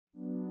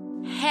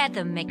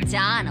Heather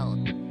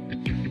McDonald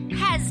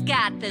has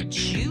got the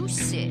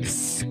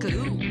juiciest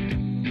scoop.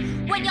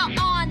 When you're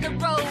on the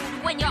road,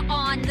 when you're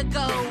on the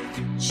go,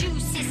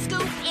 Juicy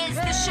Scoop is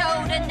the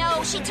show to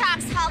know. She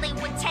talks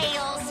Hollywood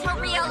tales,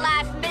 her real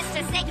life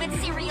Mr. Segment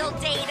serial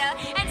data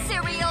and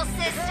serial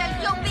sister.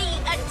 You'll be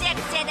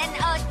addicted and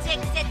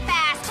addicted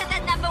fast to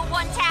the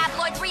 #1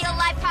 tabloid real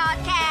life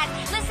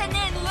podcast. Listen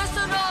in,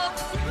 listen up.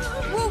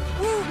 Whoop,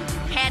 whoop.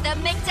 Heather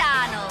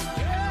McDonald,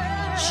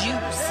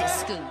 Juicy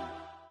Scoop.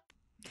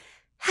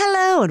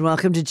 Hello and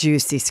welcome to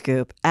Juicy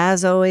Scoop.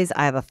 As always,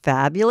 I have a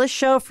fabulous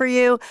show for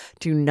you.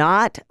 Do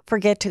not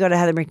forget to go to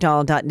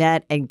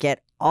heathermcdonald.net and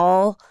get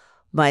all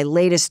my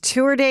latest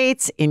tour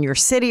dates in your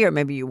city, or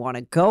maybe you want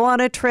to go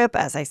on a trip.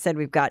 As I said,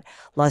 we've got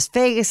Las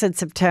Vegas in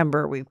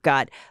September. We've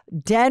got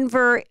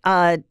Denver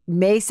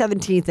May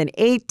 17th and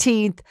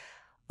 18th.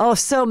 Oh,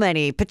 so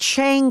many.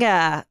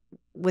 Pachanga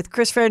with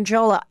Chris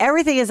Frangiola.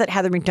 Everything is at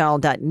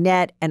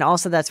heathermcdonald.net, and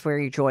also that's where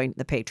you join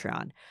the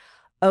Patreon.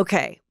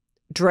 Okay.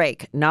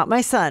 Drake, not my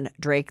son,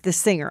 Drake the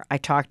singer. I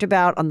talked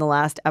about on the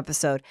last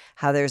episode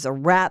how there's a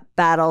rap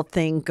battle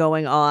thing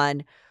going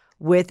on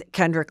with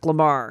Kendrick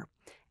Lamar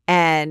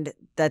and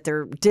that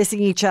they're dissing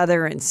each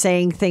other and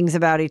saying things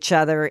about each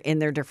other in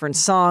their different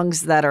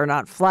songs that are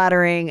not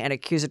flattering and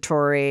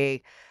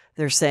accusatory.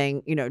 They're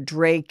saying, you know,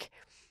 Drake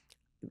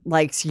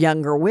likes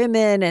younger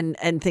women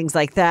and things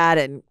like that.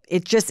 And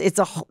it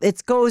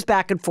goes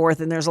back and forth,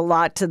 and there's a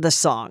lot to the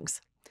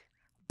songs.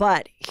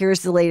 But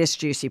here's the latest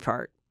juicy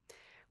part,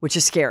 which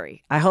is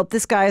scary. I hope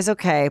this guy is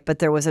okay, but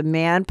there was a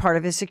man, part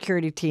of his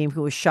security team,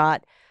 who was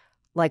shot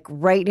like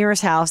right near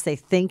his house. They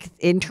think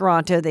in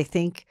Toronto, they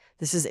think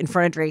this is in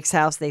front of Drake's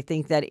house. They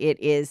think that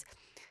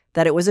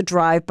it was a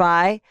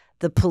drive-by.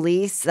 The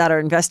police that are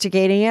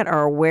investigating it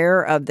are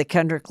aware of the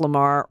Kendrick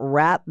Lamar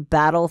rap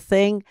battle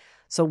thing.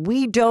 So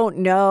we don't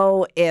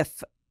know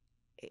if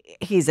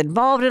he's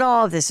involved at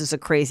all, if this is a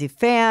crazy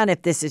fan,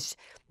 if this is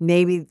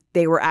maybe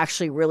they were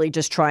actually really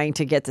just trying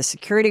to get the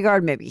security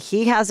guard. Maybe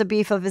he has a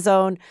beef of his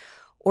own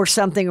or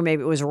something, or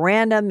maybe it was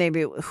random.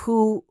 Maybe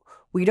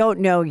we don't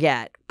know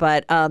yet.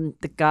 But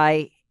the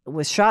guy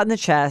was shot in the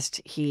chest.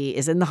 He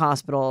is in the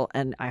hospital,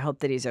 and I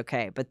hope that he's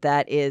okay. But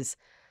that is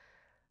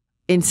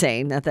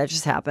insane that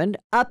just happened.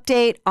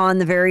 Update on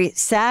the very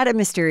sad and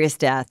mysterious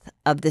death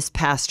of this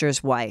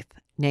pastor's wife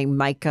named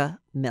Micah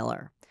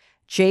Miller.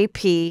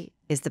 JP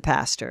is the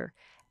pastor,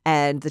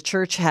 and the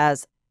church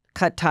has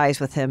cut ties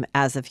with him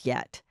as of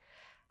yet.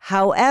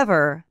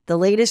 However, the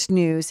latest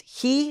news,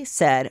 he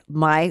said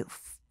my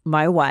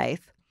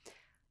wife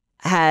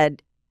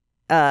had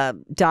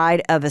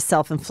died of a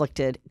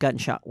self-inflicted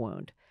gunshot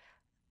wound.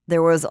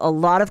 There was a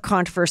lot of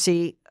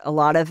controversy, a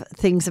lot of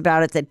things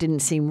about it that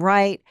didn't seem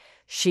right.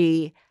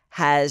 She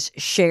has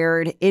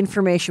shared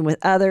information with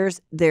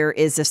others. There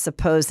is a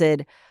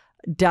supposed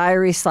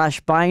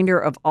diary/binder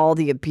of all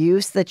the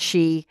abuse that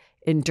she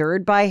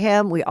endured by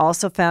him. We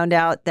also found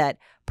out that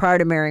prior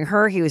to marrying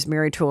her, he was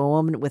married to a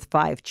woman with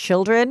 5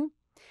 children,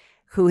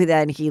 who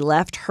then he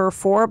left her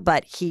for,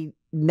 but he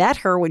met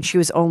her when she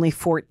was only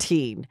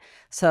 14.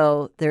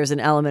 So there's an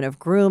element of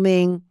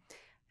grooming.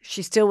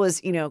 She still was,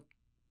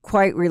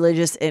 quite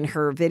religious in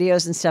her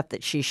videos and stuff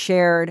that she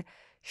shared.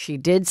 She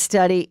did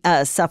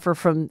suffer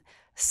from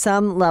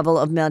some level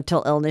of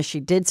mental illness.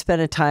 She did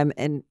spend a time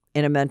in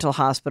a mental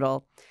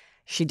hospital.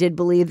 She did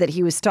believe that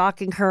he was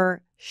stalking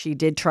her. She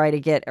did try to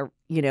get a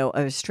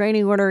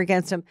restraining order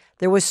against him.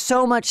 There was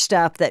so much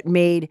stuff that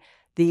made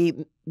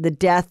the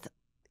death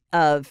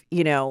of,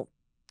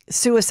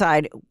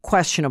 suicide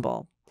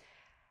questionable.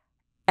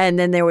 And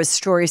then there was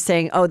stories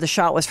saying, oh, the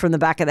shot was from the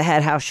back of the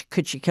head. How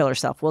could she kill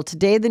herself? Well,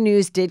 today the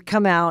news did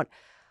come out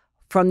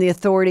from the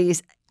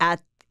authorities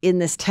in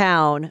this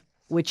town,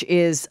 which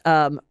is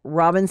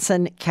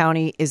Robinson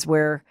County is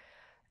where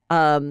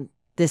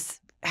this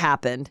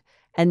happened.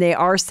 And they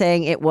are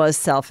saying it was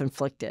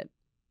self-inflicted.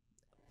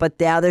 But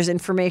now there's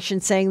information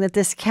saying that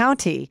this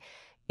county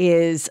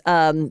is,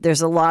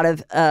 there's a lot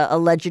of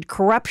alleged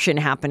corruption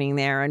happening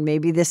there. And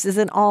maybe this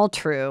isn't all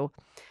true.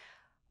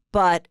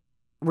 But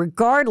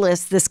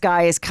regardless, this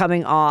guy is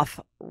coming off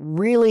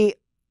really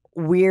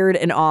weird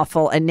and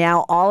awful. And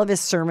now all of his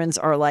sermons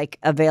are like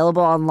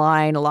available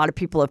online. A lot of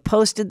people have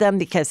posted them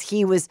because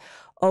he was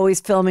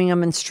always filming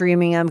them and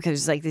streaming them because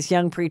he's like this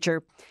young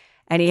preacher.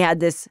 And he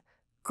had this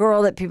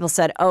girl that people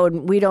said,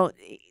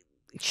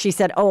 she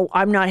said, oh,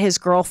 I'm not his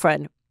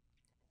girlfriend.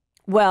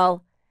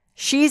 Well,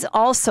 she's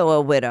also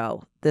a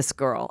widow, this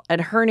girl,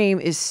 and her name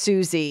is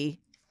Susie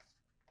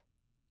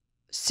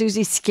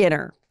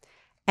Skinner.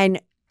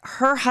 And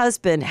her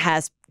husband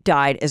has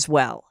died as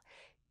well.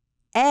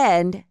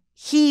 And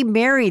he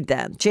married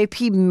them.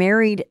 JP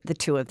married the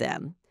two of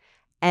them.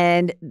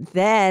 And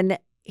then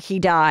he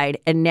died,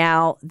 and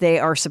now they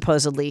are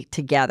supposedly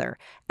together.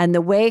 And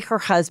the way her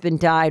husband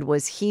died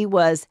was he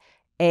was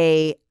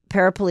a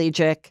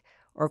paraplegic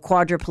or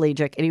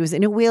quadriplegic, and he was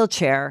in a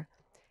wheelchair,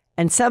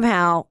 and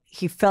somehow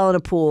he fell in a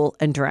pool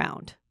and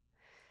drowned.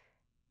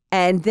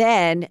 And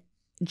then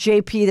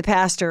JP, the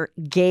pastor,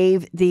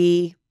 gave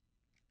the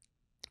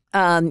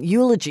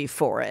eulogy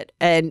for it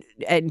and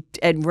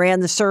ran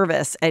the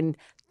service, and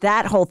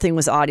that whole thing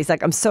was odd. He's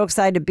like, I'm so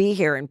excited to be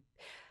here,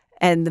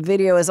 and the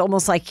video is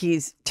almost like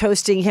he's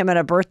toasting him at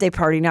a birthday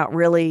party, not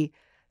really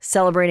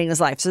celebrating his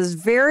life. So it's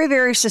very,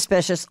 very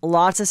suspicious.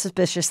 Lots of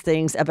suspicious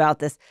things about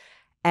this.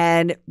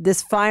 And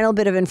this final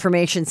bit of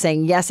information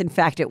saying, yes, in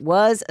fact, it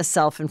was a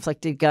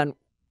self-inflicted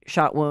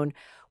gunshot wound.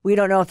 We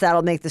don't know if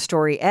that'll make the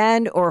story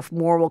end or if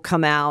more will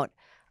come out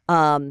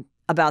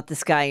about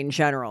this guy in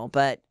general.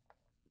 But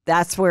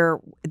that's where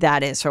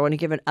that is. So I want to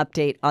give an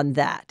update on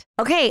that.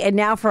 Okay, and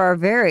now for our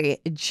very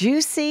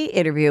juicy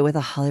interview with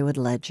a Hollywood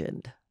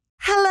legend.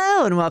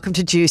 Hello, and welcome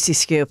to Juicy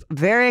Scoop.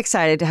 Very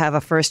excited to have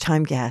a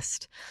first-time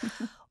guest.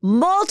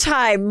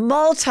 Multi,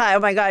 oh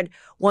my God,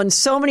 won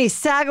so many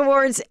SAG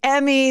Awards,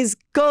 Emmys,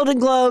 Golden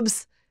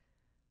Globes.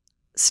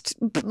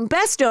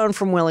 Best known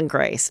from Will and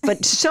Grace,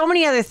 but so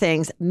many other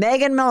things.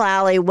 Megan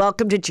Mullally,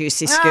 welcome to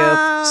Juicy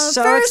Scoop.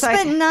 So first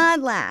excited. but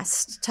not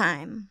last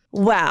time.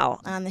 Wow.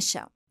 On the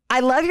show. I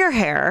love your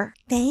hair.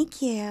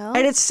 Thank you.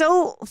 And it's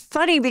so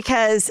funny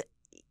because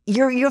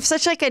you have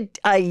such like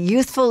a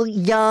youthful,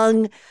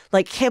 young,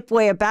 like hip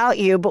way about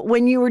you. But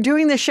when you were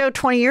doing the show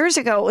 20 years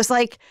ago, it was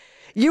like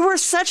you were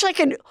such like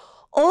an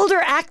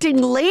older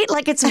acting late.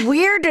 Like it's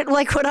weird.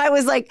 Like when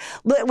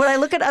I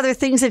look at other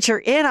things that you're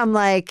in, I'm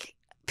like,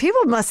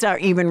 people must not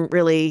even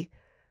really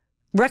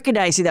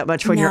recognize you that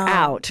much when you're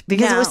out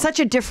because it was such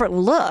a different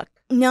look.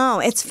 No,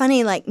 it's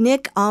funny. Like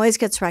Nick always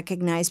gets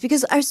recognized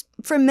because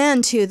for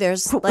men too.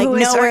 There's like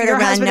nowhere to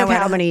run. Nowhere.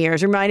 How many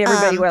years? Remind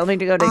everybody. Well, let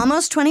me go to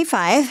almost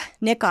 25.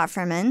 Nick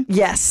Offerman.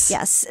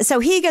 Yes. So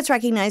he gets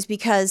recognized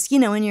because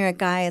when you're a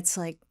guy, it's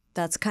like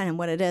that's kind of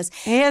what it is.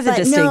 He has a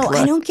distinct look.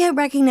 I don't get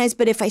recognized.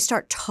 But if I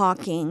start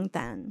talking,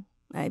 then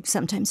I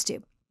sometimes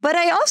do. But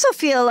I also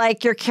feel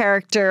like your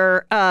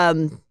character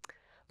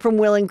from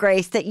Will and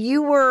Grace that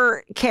you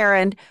were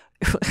Karen.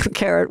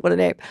 Karen, what a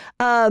name.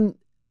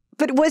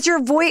 But was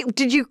your voice,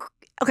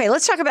 okay,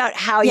 let's talk about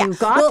how you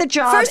got the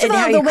job first of and all,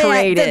 how you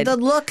created. The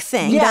look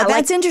thing. Yeah,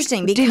 that's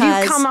interesting because.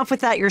 Did you come up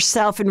with that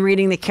yourself in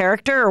reading the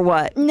character or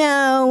what?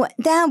 No,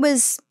 that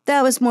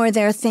was more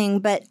their thing.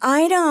 But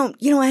I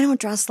don't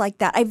dress like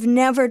that. I've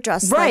never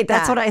dressed like that. Right,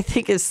 that's what I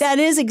think is. That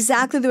is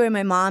exactly the way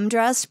my mom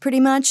dressed pretty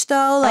much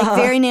though. Like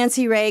very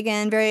Nancy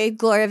Reagan, very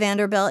Gloria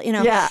Vanderbilt,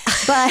 Yeah.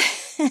 But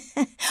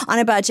on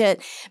a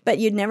budget, but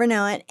you'd never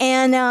know it.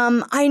 And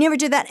I never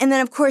did that. And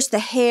then, of course, the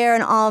hair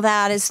and all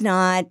that is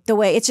not the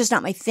way. It's just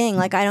not my thing.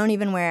 Like, I don't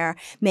even wear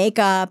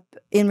makeup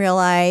in real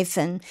life.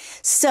 And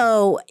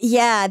so,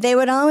 yeah, they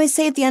would always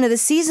say at the end of the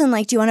season,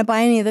 like, do you want to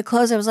buy any of the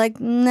clothes? I was like,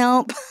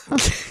 nope. They're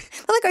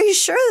like, are you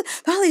sure?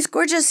 All these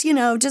gorgeous,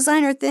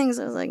 designer things.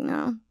 I was like,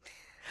 no.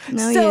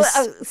 No.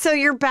 So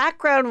your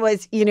background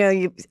was,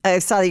 I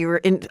saw that you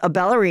were a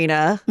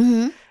ballerina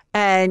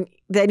and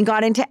then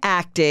got into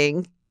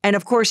acting. And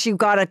of course, you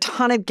got a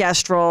ton of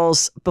guest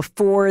roles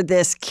before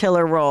this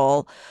killer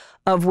role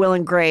of Will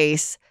and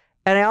Grace.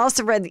 And I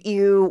also read that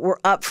you were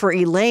up for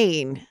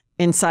Elaine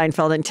in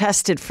Seinfeld and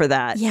tested for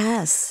that.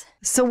 Yes.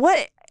 So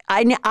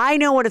I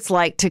know what it's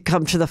like to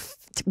come to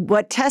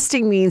what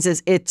testing means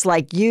is it's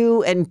like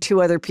you and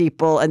two other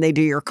people and they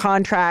do your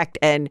contract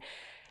and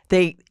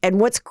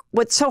what's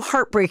so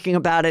heartbreaking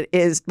about it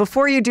is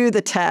before you do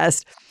the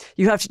test,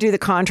 you have to do the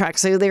contract.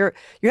 So you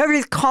have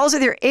these calls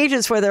with your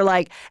agents where they're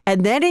like,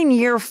 and then in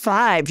year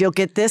 5, you'll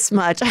get this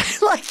much.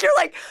 You're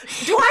like,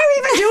 why am I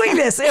even doing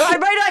this? I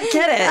might not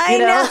get it. I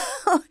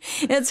know.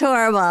 It's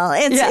horrible.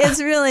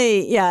 It's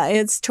really,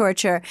 it's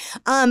torture.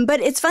 But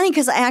it's funny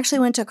because I actually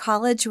went to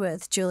college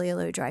with Julia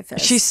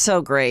Louis-Dreyfus. She's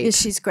so great.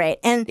 She's great.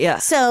 And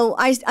so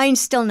I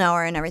still know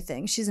her and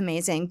everything. She's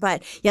amazing.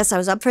 But yes, I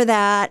was up for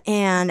that.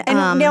 And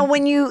now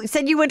when you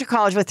said you went to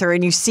college with her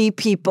and you see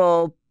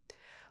people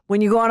when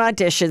you go on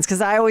auditions,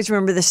 because I always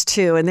remember this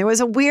too, and there was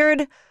a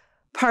weird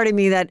part of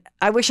me that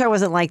I wish I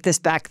wasn't like this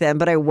back then,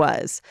 but I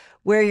was,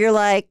 where you're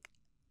like,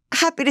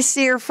 happy to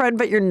see your friend,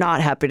 but you're not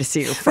happy to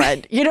see your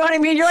friend. You know what I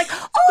mean? You're like,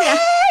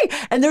 hey!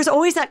 And there's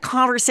always that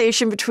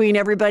conversation between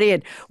everybody,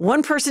 and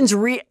one person's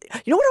You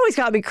know what always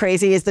got me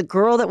crazy is the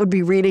girl that would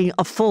be reading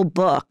a full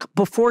book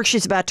before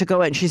she's about to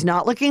go in. She's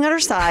not looking at her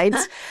sides.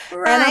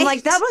 Right. And I'm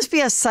like, that must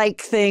be a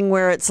psych thing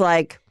where it's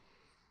like,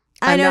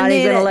 I'm not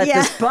even going to let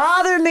this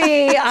bother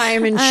me.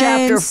 I'm in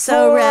chapter 4. I'm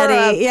so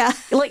ready. Yeah.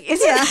 Like,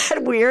 isn't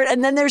that weird?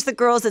 And then there's the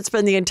girls that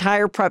spend the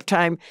entire prep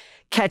time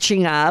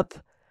catching up.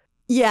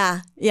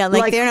 Yeah. Yeah.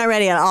 Like they're not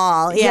ready at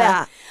all.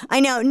 Yeah. I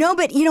know. No,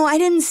 but I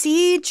didn't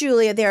see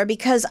Julia there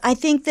because I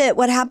think that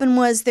what happened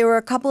was there were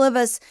a couple of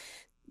us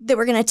that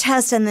were going to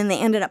test and then they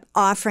ended up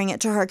offering it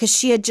to her because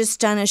she had just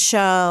done a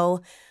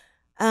show,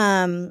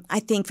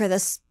 I think for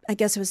this, I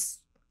guess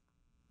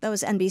that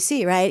was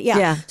NBC, right?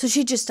 Yeah. So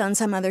she'd just done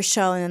some other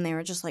show and then they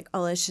were just like, oh,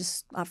 let's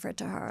just offer it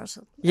to her.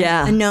 So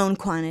a known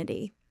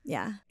quantity.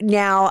 Yeah.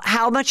 Now,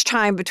 how much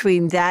time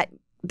between that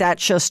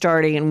show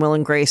starting and Will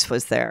and Grace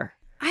was there?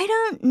 I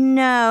don't don't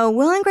know.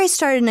 Will and Grace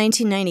started in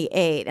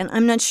 1998, and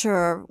I'm not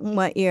sure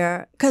what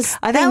year. Because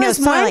I think was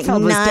more like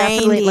Seinfeld 90 was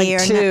definitely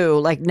like or two,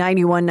 like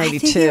 91, 92. I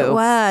think it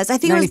was. I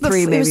think it was before. It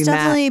was maybe,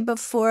 definitely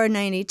before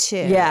 92.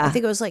 Yeah. I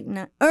think it was like,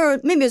 or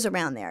maybe it was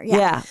around there.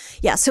 Yeah.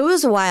 Yeah. So it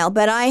was a while,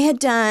 but I had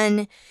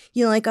done,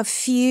 like a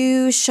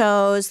few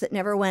shows that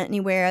never went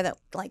anywhere, that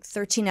like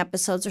 13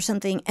 episodes or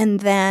something,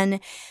 and then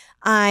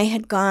I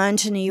had gone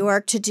to New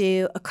York to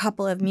do a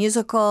couple of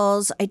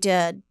musicals. I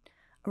did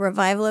a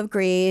revival of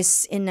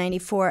Grease in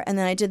 94, and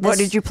then I did this. What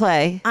did you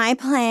play? I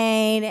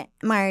played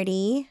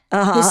Marty,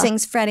 who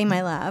sings Freddie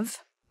My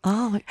Love.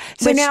 Oh,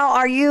 so now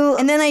are you...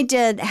 And then I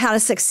did How to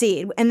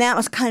Succeed, and that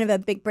was kind of a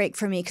big break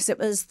for me because it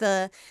was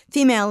the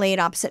female lead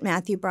opposite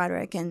Matthew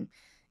Broderick, and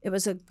it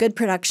was a good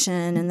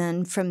production, and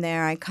then from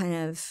there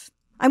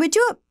I would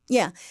do it.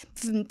 Yeah.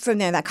 From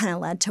there, that kind of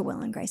led to Will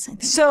and Grace, I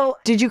think. So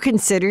did you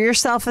consider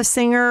yourself a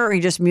singer or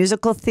just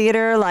musical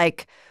theater?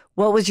 Like,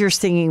 what was your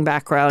singing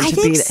background? I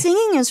think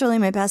singing is really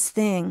my best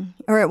thing.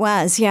 Or it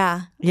was,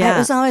 yeah. Yeah. It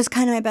was always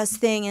kind of my best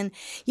thing. And,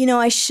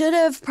 I should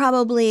have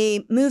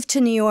probably moved to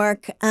New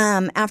York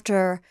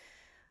after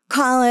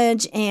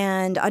college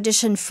and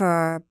auditioned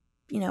for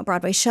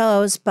Broadway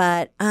shows,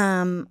 but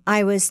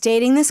I was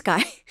dating this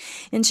guy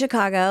in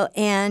Chicago,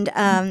 and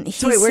he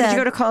So wait, where did you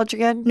go to college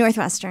again?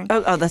 Northwestern.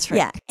 Oh, that's right.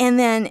 Yeah, and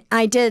then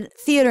I did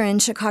theater in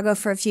Chicago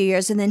for a few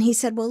years, and then he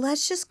said, well,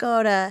 let's just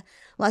go to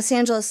Los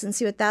Angeles and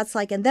see what that's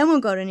like, and then we'll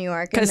go to New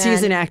York. Because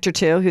he's an actor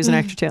too. He was an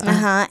actor too.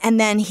 And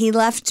then he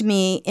left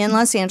me in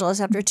Los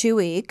Angeles after 2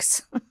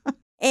 weeks.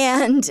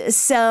 And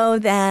so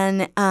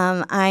then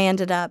I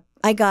ended up,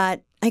 I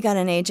got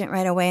an agent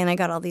right away, and I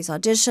got all these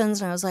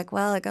auditions, and I was like,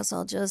 well, I guess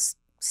I'll just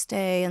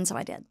stay. And so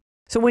I did.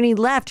 So when he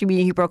left, you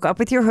mean he broke up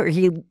with you, or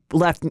he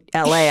left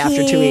LA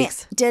after 2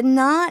 weeks? He did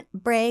not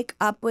break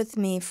up with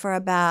me for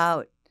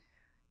about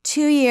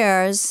 2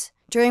 years,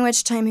 during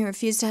which time he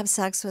refused to have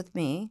sex with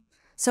me.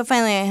 So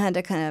finally I had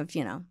to kind of,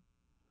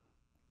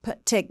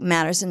 take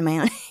matters into my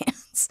own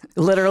hands.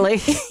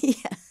 Literally? Yeah.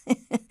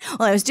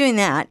 Well, I was doing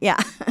that.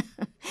 Yeah.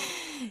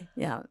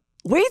 Yeah.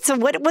 Wait, so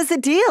what was the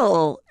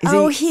deal?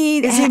 Is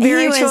he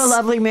married to a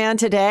lovely man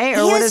today,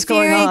 or what is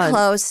going on? He is very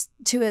close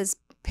to his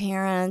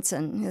parents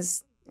and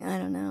his, I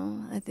don't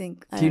know, I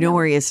think. Do you know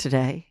where he is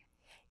today?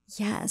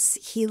 Yes,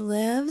 he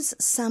lives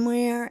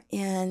somewhere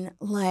in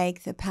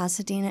like the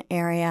Pasadena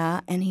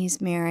area, and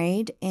he's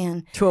married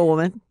and to a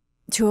woman.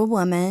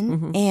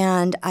 Mm-hmm.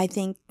 And I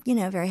think,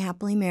 very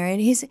happily married.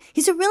 He's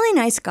a really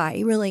nice guy.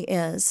 He really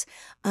is.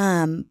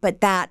 But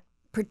that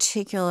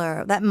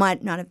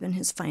might not have been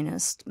his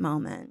finest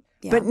moment.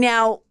 Yeah. But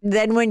now,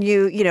 then when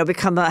you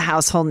become a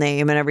household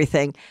name and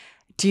everything,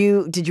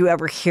 did you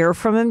ever hear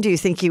from him? Do you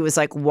think he was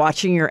like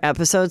watching your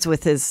episodes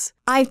with his...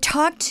 I've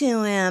talked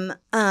to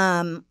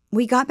him.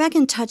 We got back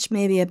in touch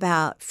maybe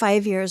about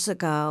 5 years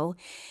ago.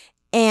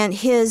 And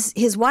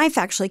his wife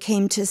actually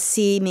came to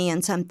see me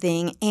in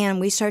something,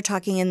 and we started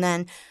talking, and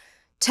then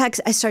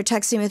I started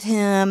texting with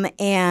him,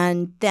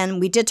 and then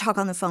we did talk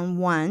on the phone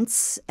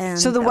once. And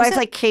so the wife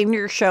came to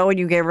your show, and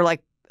you gave her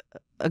like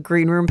a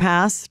green room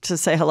pass to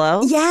say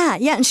hello? Yeah,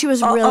 and she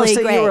was really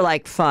so great. You were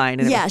like fine.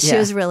 Yeah, she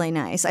was really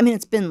nice. I mean,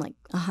 it's been like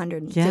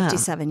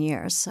 157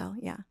 years, so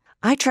yeah.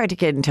 I tried to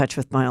get in touch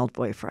with my old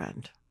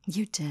boyfriend.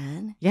 You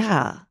did?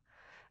 Yeah.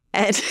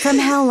 And from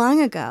how long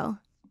ago?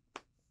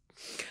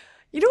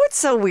 You know what's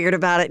so weird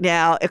about it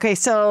now? Okay,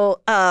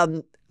 so I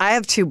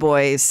have 2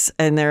 boys,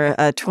 and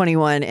they're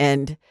 21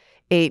 and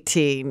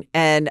 18.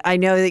 And I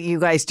know that you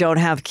guys don't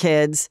have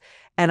kids,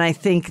 and I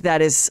think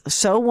that is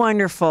so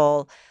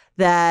wonderful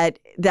that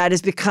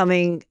is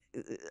becoming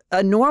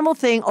a normal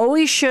thing.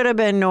 Always should have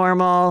been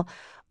normal.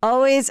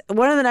 Always.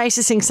 One of the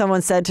nicest things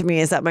someone said to me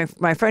is that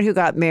my friend who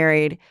got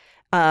married,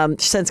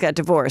 since got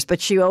divorced,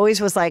 but she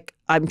always was like,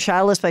 I'm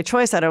childless by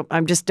choice.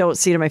 I just don't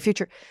see it in my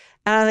future.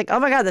 And I was like, oh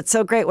my God, that's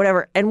so great,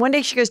 whatever. And one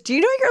day she goes, do you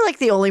know you're like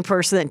the only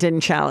person that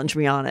didn't challenge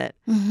me on it?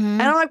 Mm-hmm.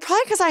 And I'm like,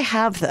 probably because I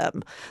have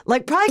them.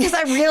 Like, probably because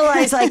I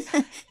realize, like,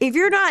 if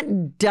you're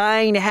not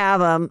dying to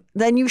have them,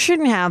 then you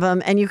shouldn't have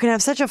them. And you can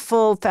have such a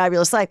full,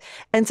 fabulous life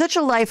and such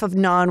a life of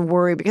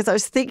non-worry. Because I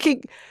was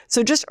thinking,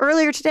 so just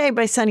earlier today,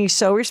 my son, he's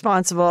so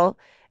responsible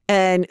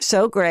and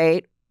so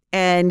great.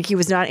 And he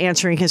was not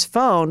answering his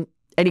phone.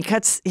 And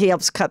he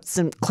helps cut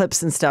some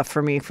clips and stuff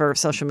for me for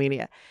social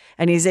media.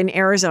 And he's in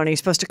Arizona. He's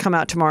supposed to come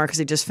out tomorrow because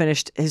he just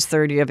finished his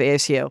third year of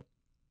ASU.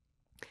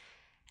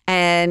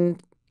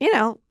 And,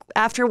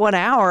 after 1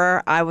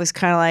 hour, I was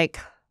kind of like,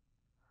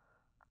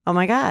 oh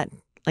my God,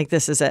 like,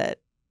 this is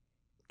it.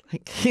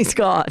 Like, he's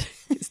gone.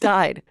 He's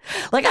died.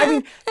 Like, I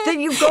mean, then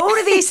you go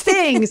to these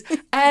things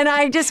and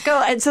I just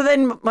go. And so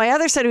then my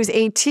other son, who's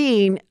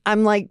 18,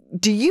 I'm like,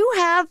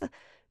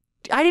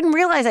 I didn't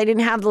realize I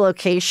didn't have the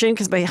location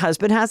because my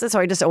husband has it. So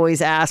I just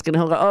always ask, and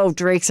he'll go, oh,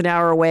 Drake's an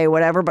hour away,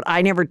 whatever. But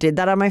I never did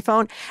that on my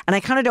phone. And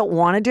I kind of don't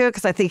want to do it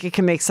because I think it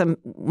can make some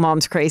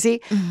moms crazy.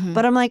 Mm-hmm.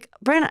 But I'm like,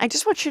 Brandon, I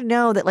just want you to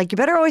know that, like, you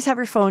better always have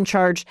your phone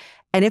charged.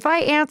 And if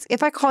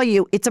I call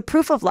you, it's a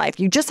proof of life.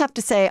 You just have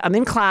to say, I'm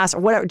in class or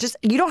whatever.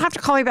 You don't have to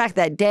call me back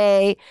that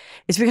day.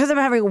 It's because I'm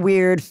having a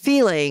weird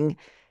feeling.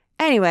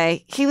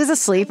 Anyway, he was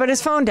asleep and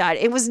his phone died.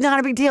 It was not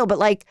a big deal, but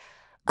like,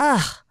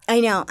 ugh. I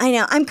know.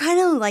 I'm kind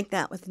of like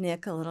that with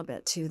Nick a little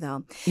bit too,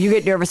 though. You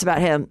get nervous about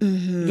him.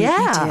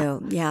 Yeah. I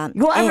do. Yeah.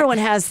 Well, everyone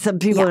has some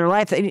people in their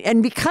life.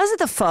 And because of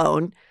the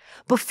phone,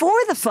 before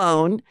the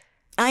phone,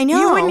 I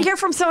know. you wouldn't hear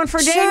from someone for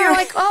a day, and you're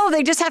like, oh,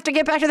 they just have to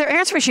get back to their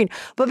answer machine.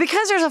 But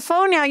because there's a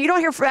phone now, you don't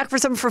hear back from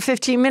someone for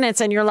 15 minutes,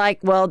 and you're like,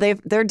 well,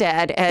 they're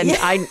dead, and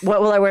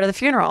what will I wear to the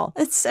funeral?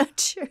 It's so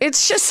true.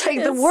 It's just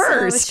like the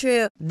worst. So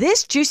true.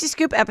 This Juicy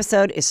Scoop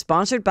episode is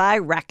sponsored by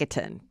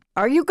Rakuten.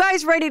 Are you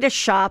guys ready to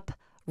shop?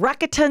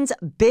 Rakuten's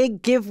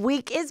Big Give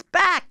Week is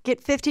back.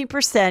 Get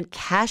 15%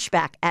 cash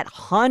back at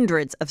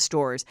hundreds of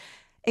stores,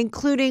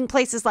 including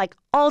places like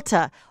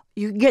Ulta.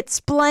 You can get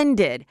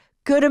Splendid,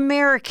 Good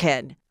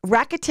American.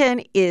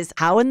 Rakuten is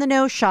how in the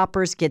know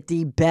shoppers get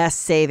the best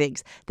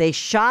savings. They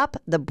shop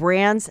the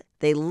brands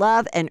they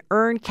love and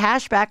earn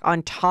cash back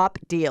on top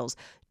deals.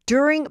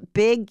 During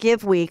Big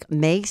Give Week,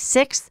 May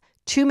 6th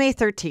to May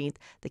 13th,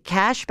 the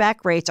cash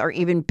back rates are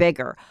even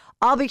bigger.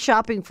 I'll be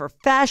shopping for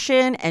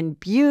fashion and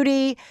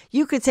beauty.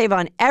 You could save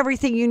on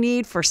everything you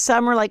need for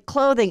summer, like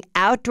clothing,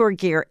 outdoor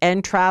gear,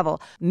 and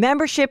travel.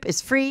 Membership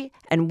is free,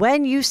 and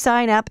when you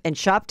sign up and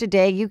shop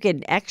today, you get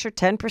an extra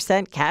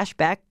 10% cash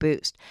back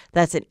boost.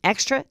 That's an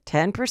extra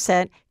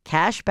 10%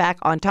 cash back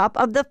on top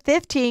of the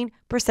 15%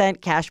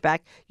 cash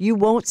back. You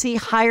won't see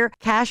higher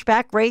cash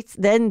back rates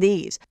than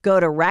these. Go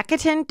to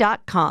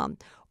Rakuten.com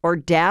or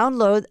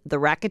download the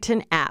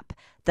Rakuten app.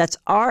 That's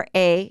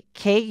Rakuten.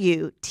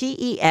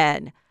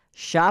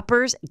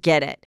 Shoppers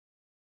get it.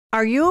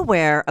 Are you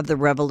aware of the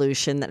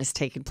revolution that has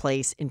taken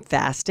place in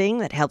fasting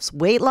that helps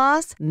weight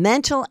loss,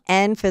 mental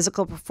and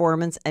physical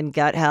performance, and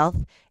gut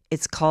health?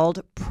 It's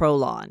called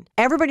Prolon.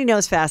 Everybody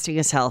knows fasting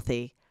is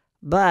healthy,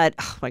 but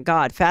oh my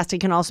God,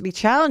 fasting can also be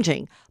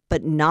challenging,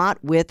 but not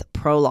with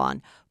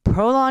Prolon.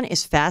 Prolon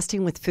is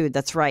fasting with food.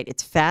 That's right.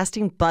 It's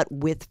fasting, but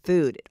with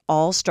food. It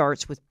all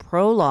starts with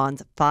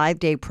Prolon's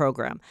 5-day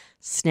program.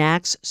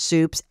 Snacks,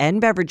 soups,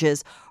 and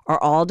beverages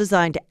are all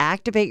designed to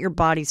activate your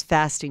body's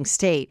fasting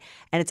state,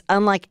 and it's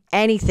unlike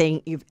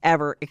anything you've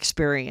ever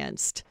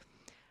experienced.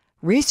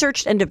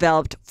 Researched and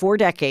developed for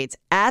decades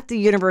at the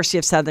University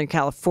of Southern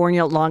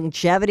California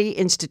Longevity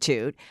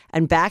Institute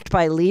and backed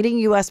by leading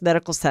U.S.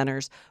 medical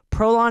centers,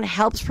 Prolon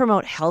helps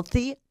promote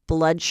healthy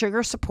blood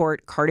sugar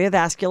support,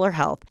 cardiovascular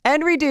health,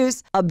 and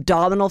reduce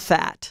abdominal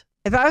fat.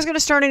 If I was going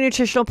to start a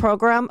nutritional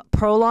program,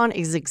 Prolon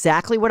is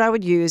exactly what I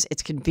would use.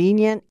 It's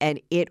convenient and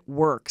it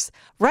works.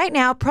 Right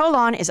now,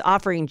 Prolon is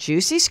offering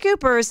Juicy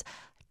Scoopers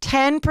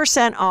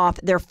 10% off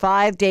their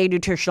 5-day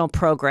nutritional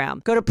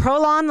program. Go to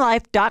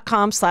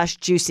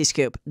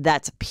prolonlife.com/juicyscoop.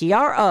 That's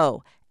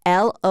PROLON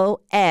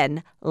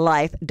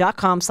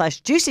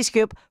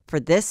life.com/juicyscoop for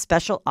this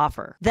special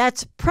offer.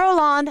 That's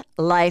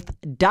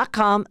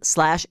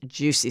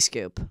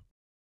prolonlife.com/juicyscoop.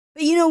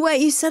 But you know what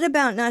you said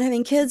about not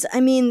having kids? I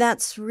mean,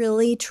 that's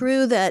really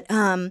true that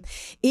I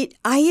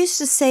used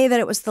to say that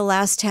it was the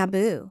last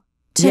taboo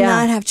to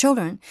not have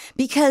children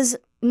because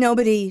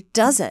nobody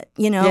does it,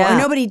 or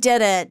nobody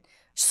did it,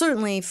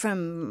 certainly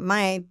from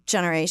my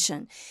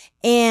generation.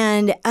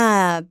 And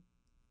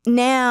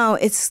now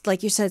it's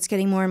like you said, it's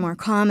getting more and more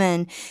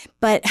common.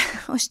 But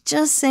I was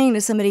just saying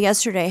to somebody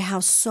yesterday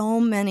how so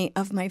many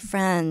of my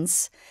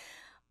friends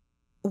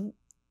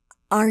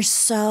are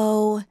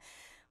so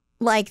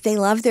like they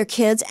love their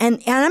kids.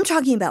 And I'm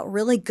talking about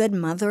really good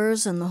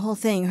mothers and the whole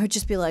thing who'd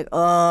just be like,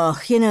 oh,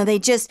 they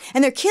just,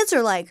 and their kids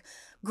are like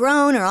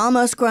grown or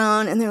almost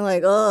grown. And they're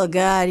like, oh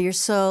God, you're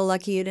so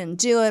lucky you didn't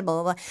do it,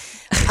 blah, blah,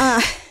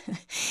 blah.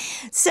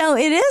 So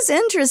it is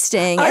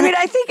interesting. I mean,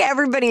 I think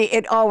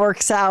it all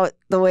works out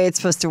the way it's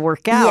supposed to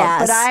work out.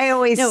 Yes. But I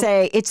always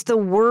say it's the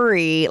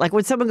worry. Like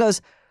when someone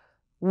goes,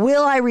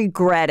 will I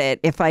regret it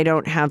if I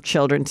don't have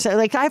children? So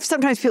like I've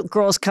sometimes feel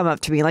girls come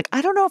up to me like,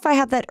 I don't know if I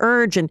have that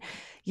urge. And,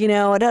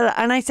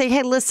 and I say,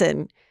 hey,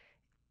 listen,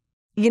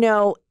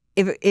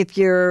 if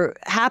you're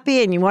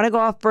happy and you want to go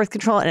off birth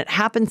control and it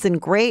happens, then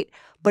great.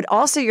 But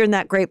also you're in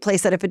that great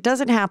place that if it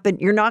doesn't happen,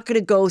 you're not going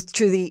to go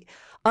through the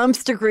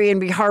degree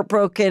and be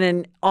heartbroken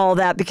and all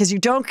that because you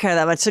don't care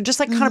that much. So just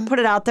like kind of put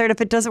it out there. And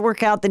if it doesn't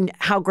work out, then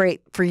how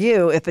great for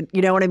you if it,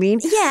 you know what I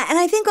mean? Yeah. And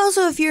I think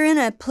also if you're in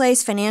a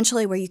place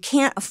financially where you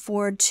can't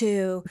afford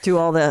to do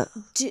all the,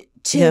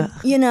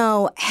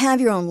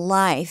 have your own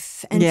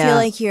life and feel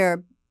like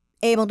you're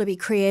able to be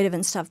creative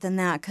and stuff, then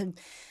that could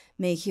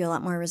make you a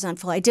lot more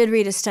resentful. I did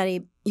read a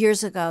study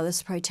years ago, this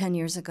is probably 10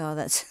 years ago,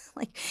 that's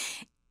like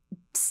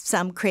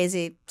some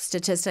crazy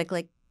statistic,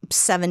 like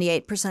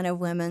 78% of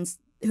women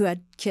who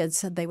had kids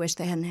said they wish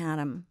they hadn't had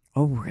them.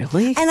 Oh,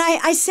 really? And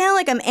I sound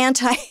like I'm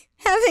anti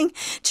having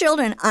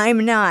children.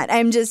 I'm not.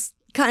 I'm just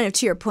kind of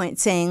to your point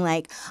saying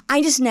like,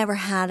 I just never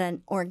had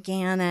an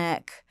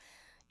organic,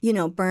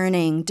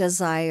 burning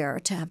desire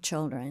to have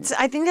children.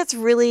 I think that's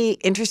really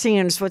interesting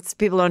and it's what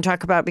people don't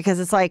talk about because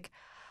it's like,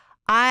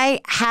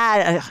 I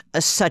had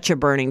such a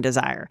burning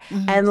desire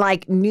and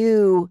like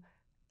knew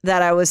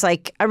that I was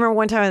like, I remember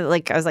one time I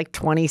was like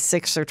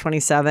 26 or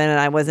 27 and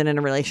I wasn't in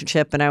a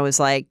relationship and I was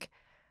like,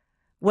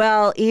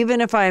 well,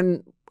 even if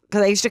I'm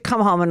because I used to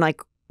come home and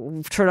like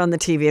turn on the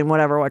TV and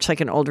whatever, watch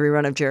like an old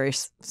rerun of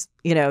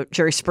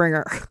Jerry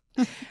Springer.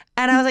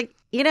 And I was like,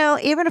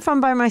 even if I'm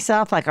by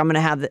myself, like I'm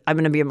going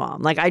to be a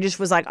mom. Like I just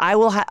was like,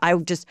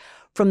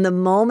 from the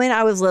moment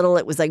I was little,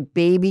 it was like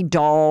baby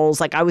dolls.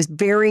 Like I was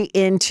very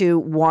into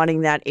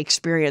wanting that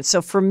experience.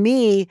 So for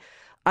me,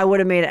 I would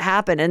have made it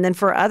happen. And then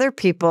for other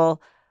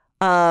people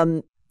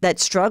that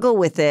struggle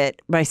with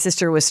it, my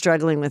sister was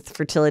struggling with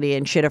fertility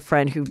and she had a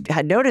friend who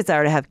had no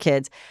desire to have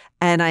kids.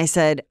 And I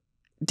said,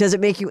 does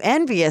it make you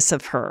envious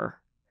of her?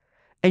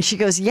 And she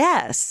goes,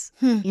 yes,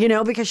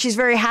 because she's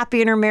very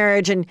happy in her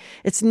marriage and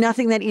it's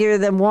nothing that either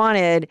of them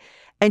wanted.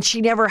 And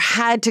she never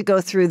had to go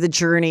through the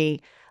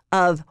journey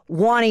of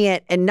wanting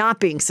it and not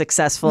being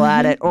successful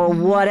at it or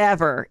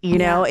whatever,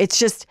 it's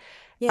just,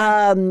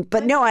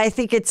 but no, I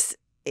think it's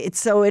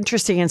so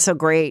interesting and so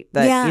great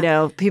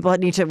that, people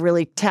need to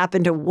really tap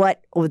into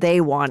what they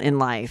want in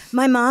life.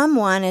 My mom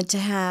wanted to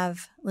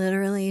have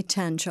literally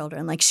 10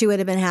 children. Like she would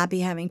have been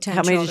happy having 10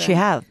 children. How many did she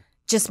have?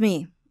 Just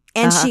me.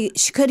 And she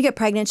couldn't get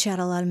pregnant. She had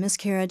a lot of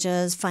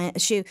miscarriages.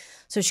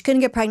 So she couldn't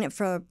get pregnant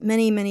for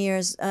many, many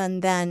years.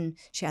 And then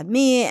she had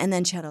me, and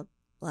then she had a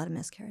lot of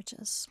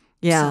miscarriages.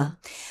 Yeah. So,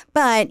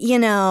 but,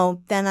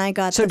 then I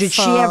got So did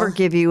she ever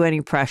give you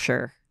any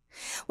pressure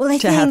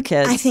have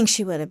kids? I think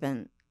she would have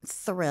been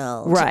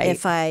thrilled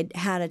if I'd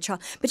had a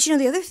child. But,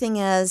 the other thing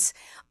is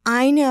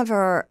I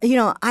never,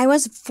 I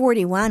was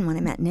 41 when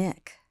I met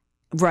Nick.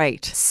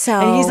 Right. So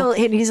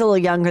and he's a little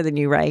younger than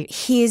you, right?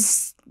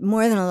 He's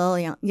more than a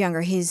little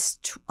younger. He's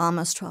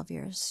almost 12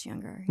 years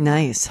younger.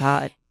 Nice,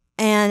 hot.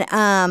 And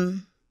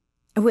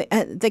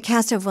the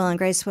cast of Will and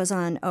Grace was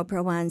on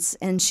Oprah once,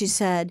 and she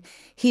said,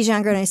 he's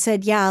younger. And I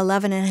said, yeah,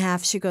 11 and a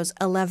half. She goes,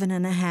 11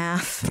 and a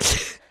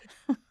half.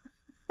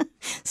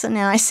 So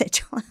now I say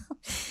 12.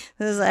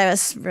 I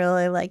was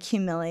really like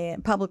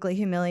publicly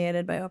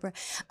humiliated by Oprah.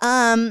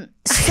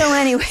 So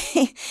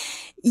anyway,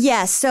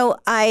 yes. So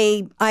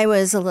I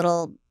was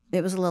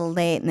it was a little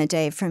late in the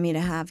day for me to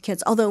have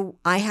kids. Although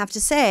I have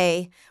to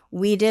say,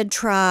 we did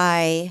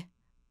try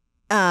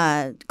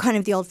kind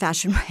of the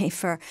old-fashioned way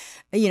for,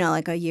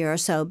 like a year or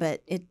so,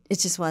 but it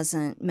just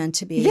wasn't meant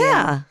to be.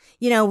 Yeah.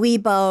 We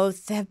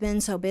both have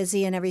been so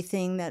busy and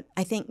everything that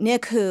I think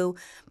Nick, who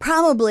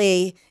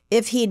probably,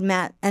 if he'd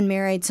met and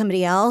married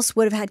somebody else,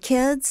 would have had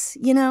kids,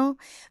 he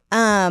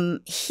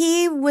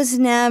was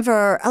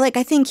never, like,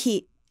 I think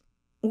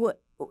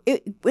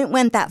it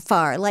went that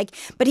far,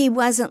 but he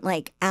wasn't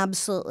like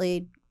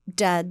absolutely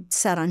dead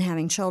set on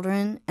having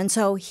children. And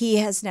so he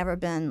has never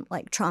been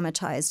like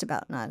traumatized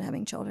about not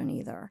having children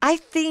either. I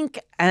think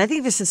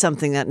this is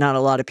something that not a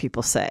lot of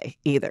people say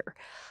either.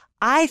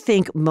 I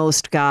think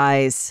most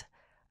guys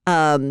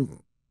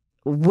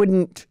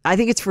wouldn't, I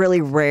think it's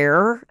really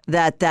rare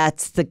that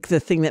that's the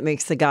thing that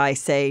makes the guy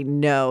say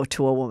no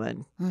to a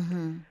woman.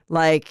 Mm-hmm.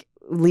 Like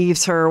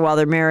leaves her while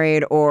they're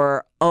married,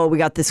 or, oh, we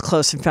got this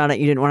close and found out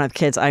you didn't want to have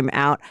kids, I'm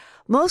out.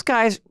 Most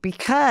guys,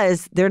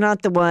 because they're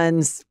not the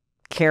ones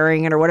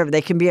carrying it or whatever,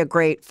 they can be a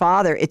great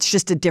father. It's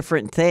just a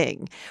different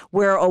thing.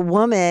 Where a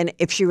woman,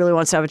 if she really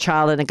wants to have a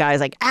child and a guy's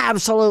like,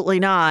 absolutely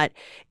not,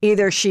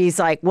 either she's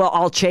like, well,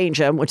 I'll change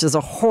him, which is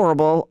a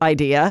horrible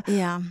idea.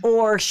 Yeah.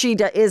 Or she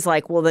is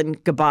like, well, then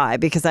goodbye,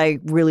 because I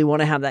really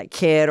want to have that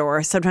kid.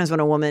 Or sometimes when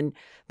a woman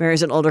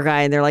marries an older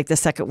guy and they're like the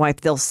second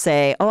wife, they'll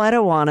say, oh, I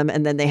don't want him.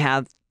 And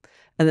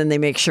then they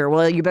make sure,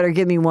 well, you better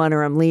give me one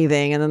or I'm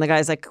leaving. And then the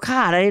guy's like,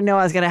 God, I didn't know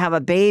I was going to have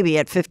a baby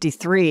at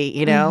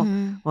 53,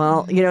 Mm-hmm.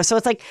 Well, so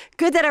it's like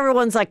good that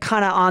everyone's like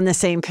kind of on the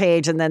same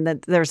page, and then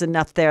that there's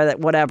enough there that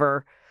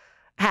whatever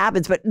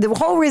happens. But the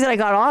whole reason I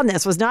got on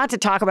this was not to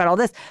talk about all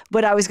this,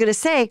 but I was going to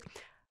say,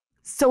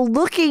 so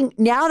looking,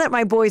 now that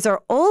my boys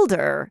are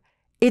older,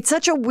 it's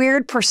such a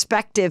weird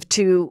perspective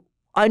to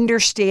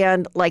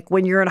understand, like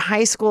when you're in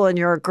high school and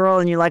you're a girl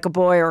and you like a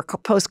boy, or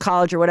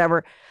post-college or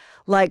whatever,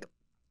 like,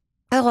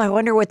 oh, I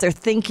wonder what they're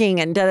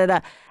thinking and da-da-da.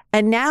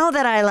 And now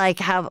that I like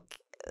have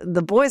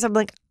the boys, I'm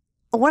like,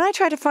 when I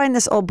tried to find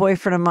this old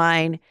boyfriend of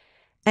mine,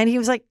 and he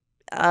was like,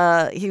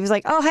 oh,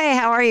 hey,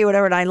 how are you?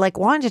 Whatever. And I like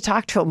wanted to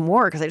talk to him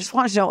more because I just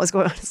wanted to know what was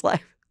going on in his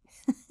life.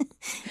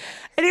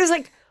 And he was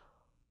like,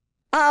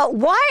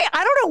 why?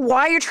 I don't know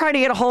why you're trying to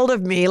get a hold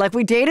of me. Like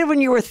we dated when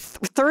you were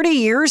 30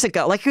 years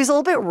ago. Like he was a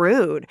little bit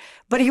rude,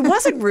 but he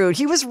wasn't rude.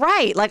 He was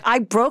right. Like I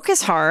broke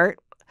his heart.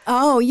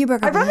 Oh, you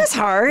broke his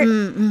heart.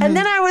 Mm-hmm. And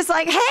then I was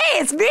like, hey,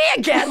 it's me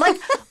again. Like,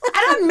 and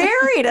I'm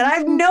married and I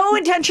have no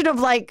intention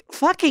of like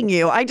fucking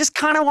you. I just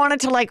kind of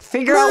wanted to like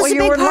figure out what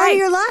you were like. It was a big part of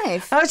your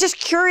life. I was just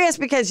curious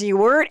because you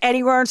weren't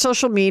anywhere on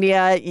social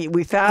media.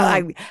 We found,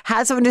 I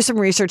had someone do some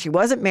research. He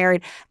wasn't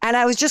married. And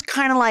I was just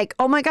kind of like,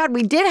 oh my God,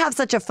 we did have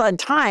such a fun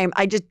time.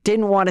 I just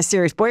didn't want a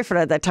serious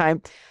boyfriend at that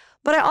time.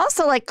 But I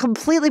also like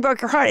completely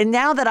broke your heart. And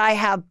now that I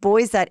have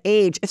boys that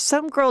age, if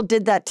some girl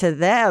did that to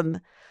them,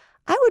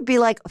 I would be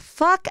like,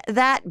 fuck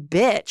that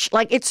bitch.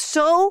 Like,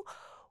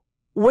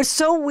 what's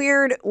so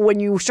weird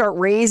when you start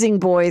raising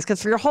boys,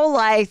 because for your whole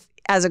life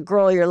as a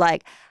girl, you're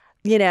like,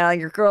 you know,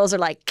 your girls are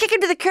like, kick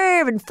him to the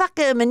curb and fuck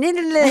him. And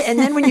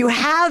then when you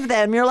have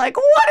them, you're like,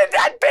 what did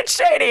that bitch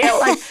say to you?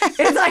 Like,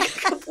 it's like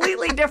a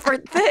completely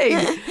different thing.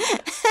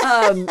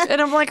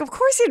 And I'm like, of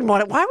course he didn't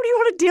want it. Why would he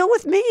want to deal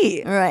with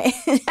me? Right.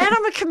 And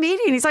I'm a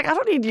comedian. He's like, I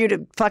don't need you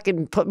to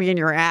fucking put me in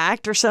your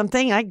act or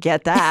something. I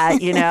get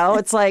that, you know?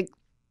 It's like.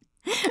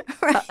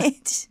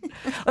 Right.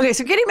 Okay,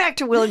 so getting back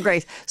to Will and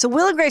Grace. So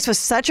Will and Grace was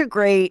such a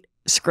great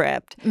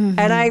script.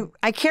 And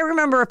I can't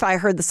remember if I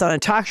heard this on a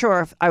talk show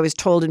or if I was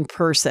told in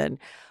person.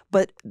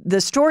 But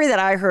the story that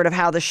I heard of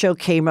how the show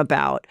came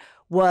about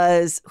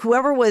was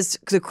whoever was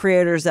the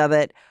creators of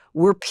it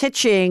were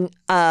pitching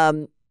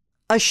a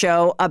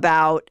show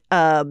about,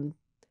 let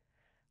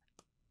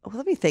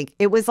me think.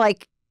 It was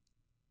like,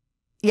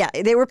 yeah,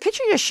 they were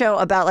pitching a show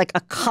about like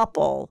a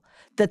couple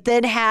that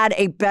then had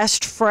a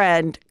best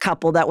friend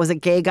couple that was a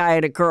gay guy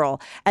and a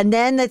girl. And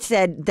then that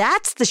said,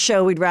 that's the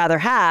show we'd rather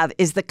have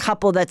is the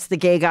couple that's the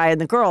gay guy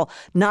and the girl,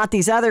 not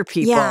these other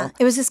people. Yeah,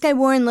 it was this guy,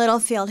 Warren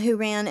Littlefield, who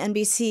ran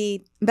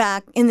NBC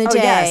back in the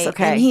day. Yes,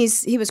 okay. And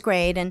he was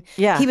great. And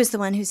he was the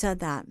one who said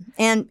that.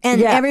 And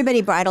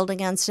everybody bridled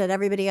against it.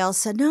 Everybody else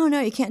said, no,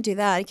 you can't do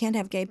that. You can't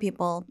have gay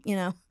people, you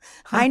know.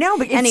 I know,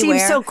 but it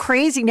seems so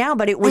crazy now,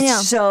 but it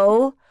was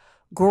so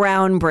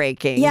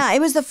groundbreaking. Yeah, it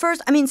was the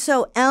first. I mean,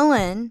 so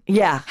Ellen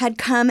Yeah. had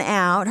come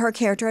out, her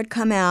character had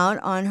come out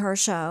on her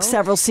show.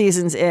 Several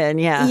seasons in,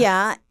 yeah.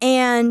 Yeah,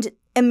 and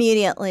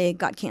immediately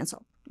got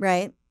canceled,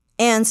 right?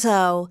 And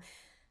so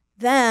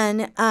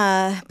then,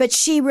 but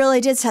she really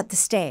did set the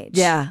stage.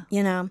 Yeah.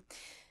 You know?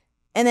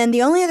 And then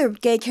the only other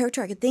gay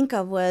character I could think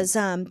of was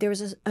there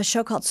was a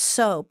show called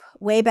Soap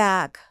way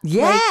back.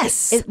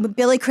 Yes.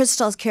 Billy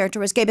Crystal's character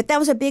was gay, but that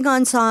was a big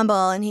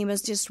ensemble and he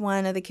was just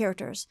one of the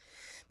characters.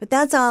 But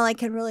that's all I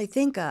could really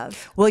think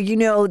of. Well, you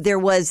know, there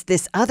was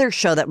this other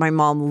show that my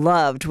mom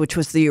loved, which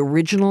was the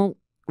original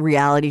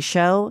reality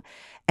show.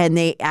 And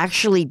they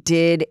actually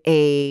did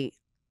a,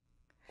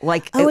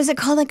 like... is it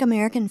called like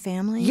American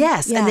Family?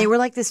 Yes. Yeah. And they were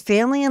like this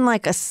family in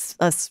like a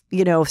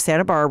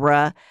Santa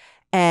Barbara.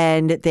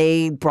 And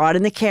they brought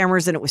in the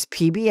cameras and it was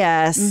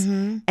PBS.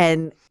 Mm-hmm.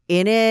 And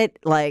in it,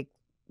 like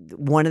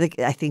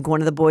I think one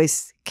of the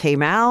boys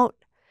came out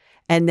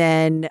and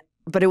then...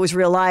 But it was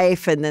real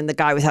life, and then the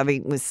guy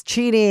was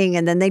cheating,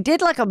 and then they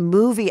did like a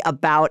movie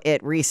about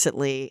it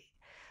recently,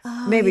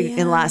 maybe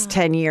in the last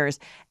 10 years.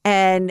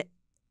 And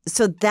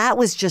so that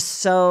was just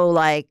so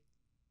like,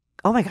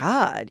 oh my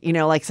God, you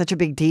know, like such a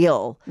big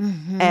deal.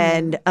 Mm-hmm.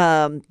 And,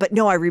 but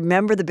no, I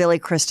remember the Billy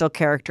Crystal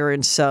character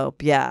in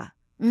Soap. Yeah.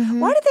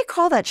 Mm-hmm. Why did they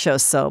call that show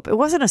Soap? It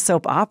wasn't a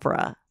soap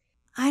opera.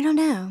 I don't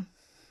know.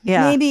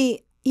 Yeah.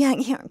 Maybe, yeah,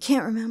 I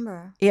can't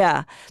remember.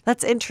 Yeah.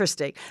 That's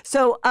interesting.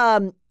 So,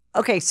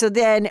 okay, so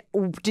then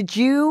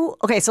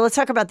so let's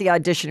talk about the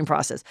auditioning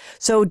process.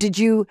 So did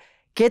you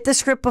get the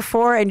script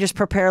before and just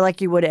prepare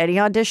like you would any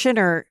audition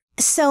or?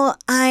 So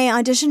I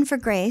auditioned for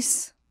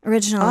Grace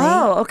originally.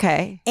 Oh,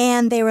 okay.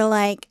 And they were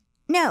like,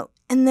 no.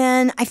 And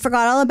then I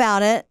forgot all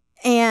about it.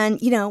 And,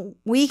 you know,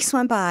 weeks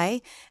went by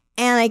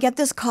and I get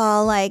this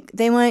call like,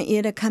 they want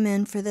you to come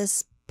in for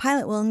this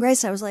pilot, Will and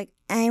Grace. I was like,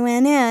 I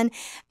went in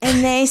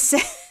and they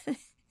said...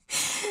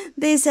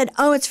 They said,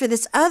 oh, it's for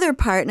this other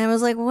part. And I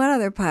was like, what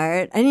other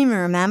part? I didn't even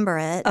remember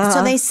it.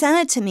 So they sent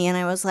it to me and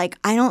I was like,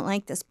 I don't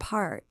like this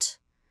part.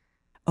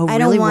 Oh, really? I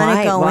don't want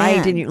to go in.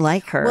 Why didn't you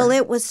like her? Well,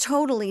 it was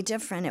totally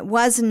different. It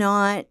was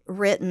not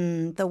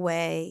written the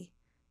way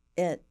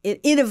it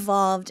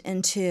evolved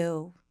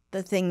into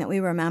the thing that we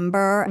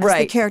remember as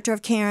the character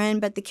of Karen.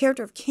 But the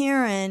character of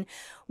Karen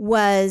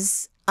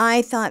was,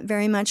 I thought,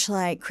 very much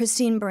like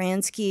Christine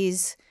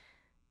Baranski's.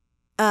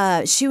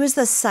 She was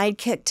the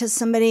sidekick to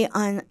somebody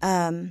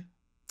on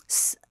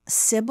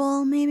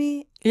Sybil,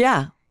 maybe?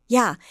 Yeah.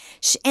 Yeah.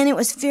 And it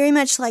was very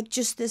much like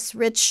just this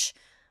rich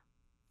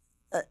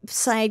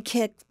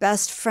sidekick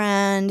best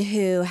friend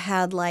who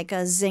had like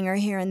a zinger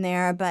here and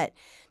there, but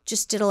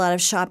just did a lot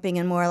of shopping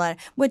and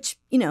which,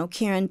 you know,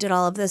 Karen did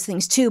all of those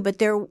things too, but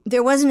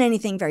there wasn't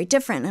anything very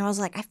different. And I was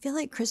like, I feel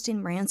like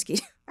Christine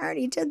Baranski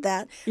already did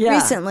that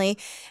recently.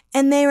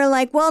 And they were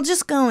like, well,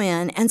 just go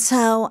in. And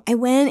so I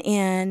went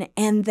in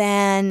and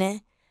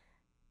then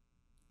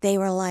they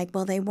were like,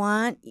 well, they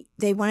want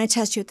to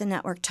test you at the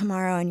network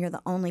tomorrow and you're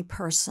the only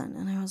person.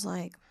 And I was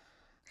like,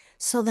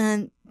 so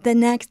then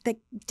the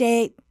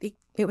day,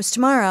 it was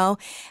tomorrow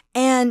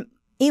and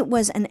it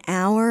was an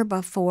hour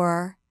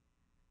before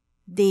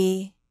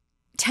the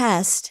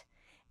test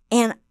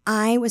and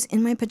I was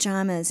in my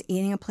pajamas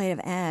eating a plate of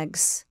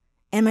eggs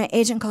and my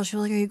agent called. She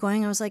was like, are you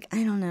going? I was like,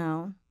 I don't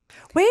know.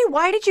 Wait,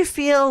 why did you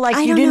feel like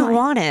you didn't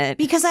want it?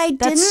 Because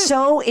That's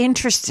so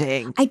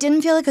interesting. I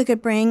didn't feel like I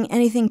could bring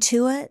anything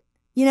to it,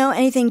 you know,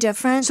 anything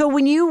different. So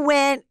when you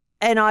went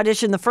and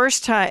auditioned the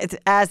first time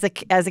as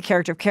the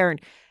character of Karen,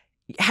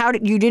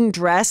 you didn't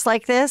dress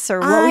like this,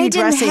 or what were you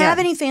dressing? I didn't have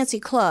any fancy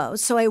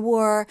clothes, so I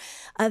wore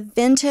a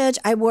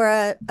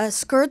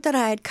skirt that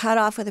I had cut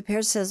off with a pair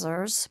of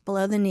scissors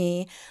below the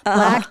knee,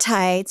 black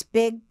tights,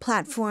 big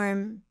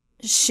platform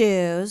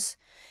shoes,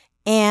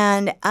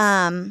 and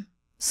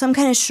some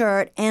kind of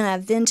shirt and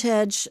a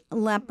vintage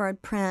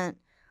leopard print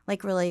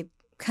like really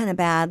kind of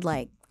bad,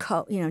 like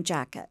coat,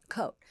 jacket,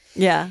 coat.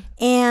 Yeah.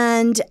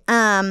 And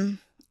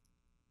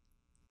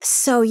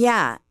so,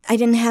 yeah, I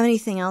didn't have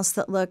anything else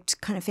that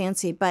looked kind of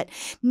fancy. But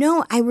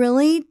no, I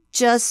really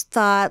just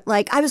thought,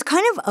 like, I was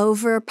kind of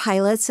over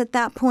pilots at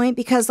that point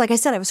because, like I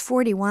said, I was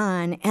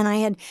 41 and I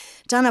had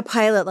done a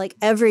pilot like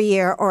every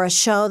year or a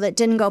show that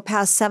didn't go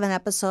past 7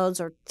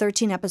 episodes or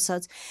 13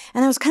 episodes.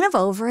 And I was kind of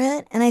over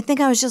it. And I think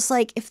I was just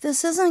like, if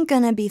this isn't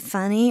going to be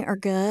funny or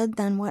good,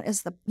 then what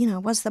is the,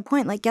 what's the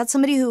point? Like, get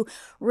somebody who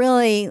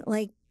really,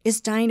 like,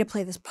 is dying to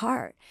play this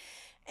part.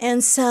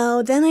 And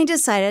so then I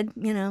decided,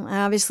 I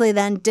obviously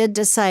then did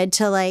decide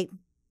to like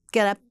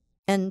get up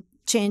and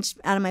change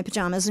out of my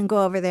pajamas and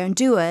go over there and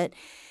do it.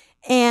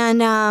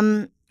 And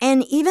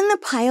even the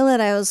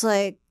pilot, I was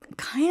like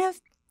it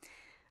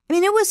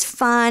was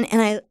fun.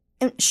 And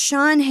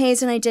Sean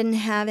Hayes and I didn't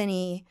have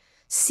any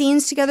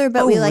scenes together,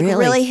 but we like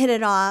really hit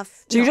it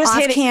off. So you just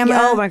off hit camera.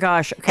 Oh my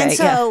gosh. Okay. And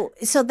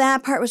so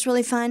that part was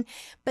really fun.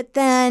 But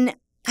then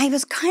I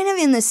was kind of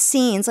in the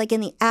scenes, like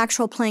in the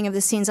actual playing of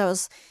the scenes, I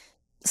was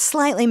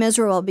slightly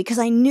miserable because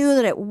I knew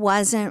that it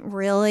wasn't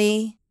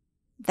really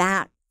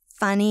that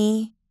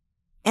funny.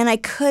 And I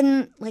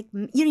couldn't, like,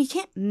 you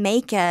can't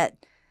make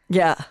it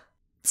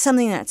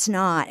something that's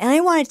not. And I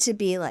wanted it to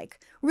be,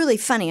 like, really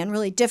funny and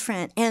really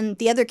different. And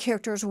the other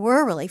characters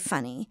were really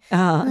funny.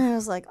 And I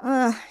was like,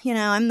 I'm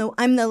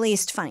the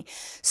least funny.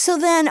 So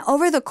then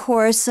over the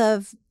course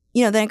of,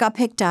 then it got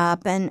picked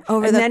up. And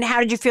then how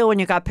did you feel when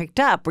you got picked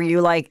up? Were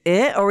you like,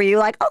 or were you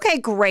like, okay,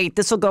 great,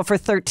 this will go for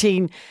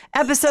 13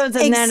 episodes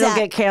and then it'll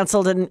get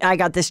canceled and I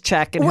got this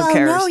check and who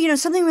cares? Well, no,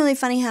 something really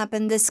funny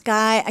happened. This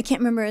guy, I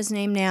can't remember his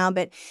name now,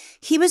 but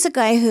he was a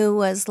guy who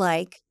was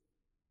like,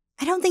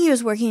 I don't think he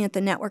was working at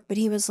the network, but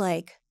he was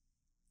like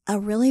a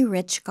really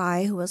rich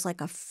guy who was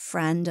like a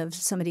friend of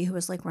somebody who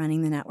was like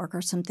running the network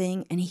or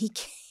something. And he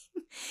came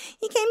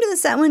to the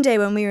set one day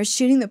when we were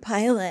shooting the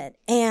pilot,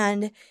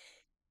 and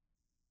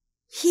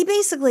he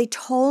basically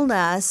told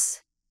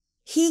us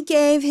he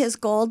gave his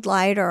gold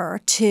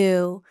lighter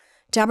to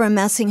Deborah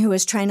Messing, who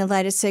was trying to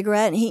light a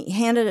cigarette, and he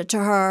handed it to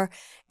her,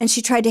 and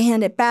she tried to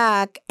hand it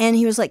back, and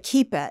he was like,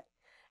 keep it.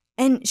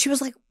 And she was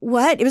like,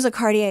 what? It was a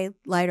Cartier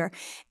lighter.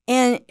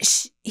 And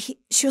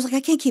she was like, I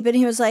can't keep it. And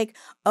he was like,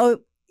 oh,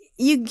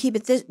 you can keep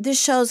it. This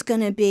show's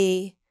going to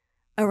be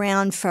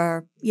around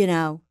for,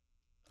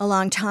 a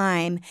long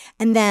time.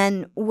 And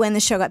then when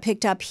the show got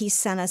picked up, he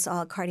sent us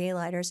all Cartier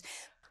lighters.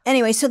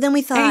 Anyway, so then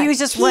we thought he was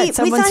just someone's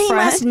friend? We thought he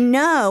must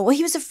know. Well,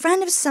 he was a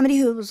friend of somebody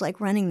who was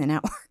like running the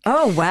network.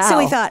 Oh, wow. So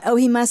we thought,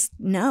 he must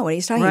know what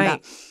he's talking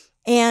about.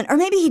 Or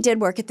maybe he did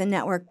work at the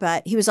network,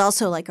 but he was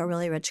also like a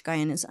really rich guy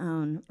in his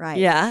own right.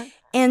 Yeah.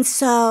 And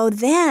so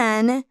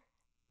then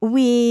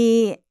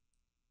it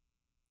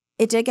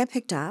did get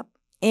picked up.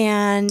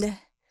 And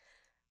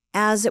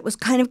as it was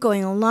kind of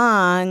going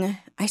along,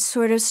 I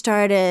sort of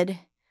started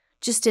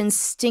just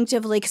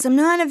instinctively, because I'm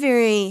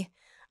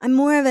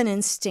more of an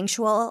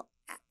instinctual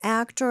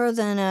actor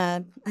than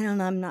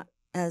I'm not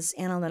as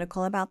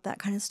analytical about that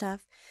kind of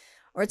stuff,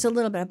 or it's a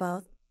little bit of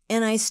both.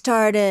 And I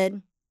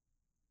started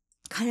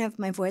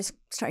my voice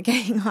started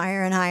getting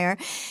higher and higher,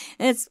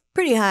 and it's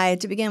pretty high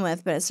to begin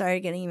with, but it started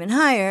getting even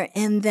higher.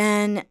 And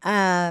then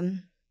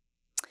it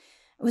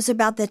was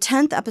about the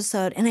 10th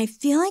episode, and I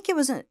feel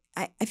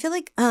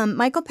like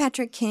Michael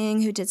Patrick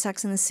King, who did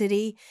Sex and the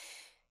City,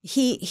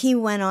 he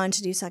went on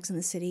to do Sex and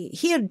the City.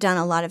 He had done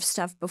a lot of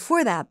stuff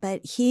before that,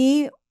 but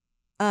he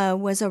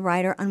was a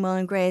writer on Will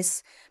and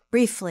Grace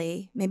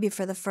briefly, maybe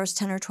for the first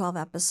 10 or 12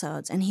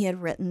 episodes, and he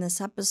had written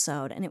this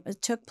episode, and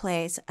it took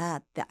place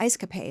at the Ice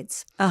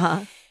Capades.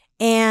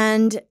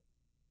 And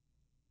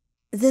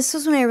this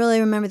was when I really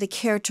remember the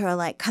character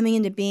like coming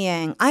into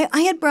being.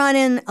 I had brought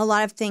in a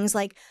lot of things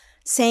like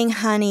saying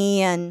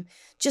honey and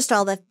just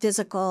all the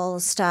physical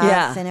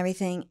stuff and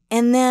everything.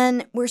 And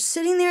then we're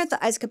sitting there at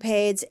the Ice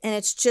Capades, and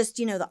it's just,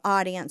 the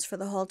audience for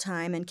the whole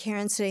time, and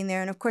Karen's sitting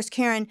there. And of course,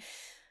 Karen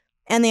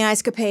and the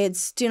Ice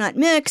Capades do not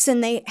mix.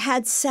 And they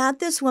had sat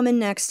this woman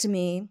next to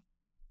me,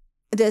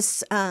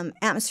 this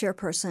atmosphere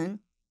person,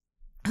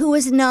 who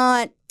was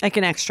not like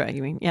an extra,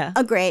 you mean? Yeah.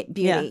 A great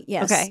beauty,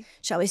 yes,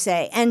 shall we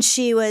say. And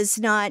she was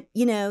not,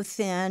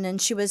 thin,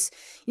 and she was,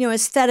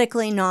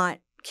 aesthetically not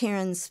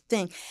Karen's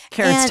thing.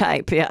 Karen's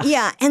type, yeah.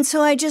 Yeah. And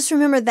so I just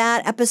remember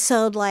that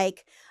episode,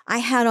 like I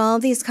had all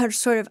these kind of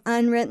sort of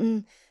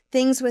unwritten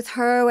things with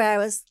her where I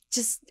was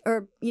just,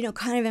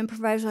 kind of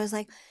improvised. Where I was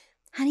like,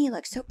 honey, you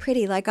look so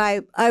pretty. Like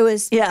I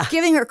was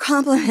giving her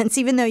compliments,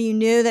 even though you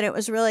knew that it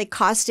was really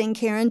costing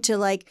Karen to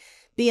like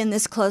be in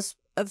this close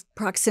of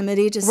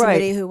proximity to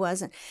somebody who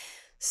wasn't.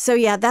 So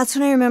yeah, that's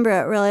when I remember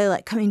it really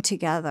like coming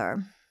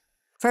together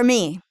for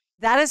me.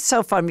 That is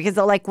so fun because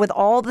like with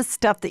all the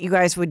stuff that you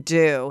guys would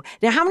do.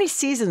 Now, how many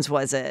seasons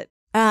was it?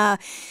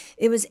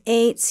 It was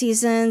 8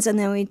 seasons, and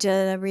then we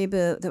did a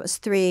reboot that was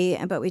 3,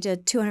 but we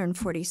did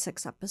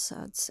 246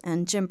 episodes,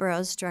 and Jim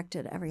Burrows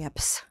directed every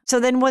episode. So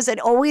then was it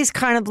always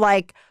kind of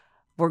like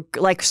we're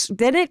like,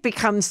 then it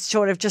becomes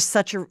sort of just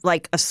such a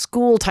like a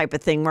school type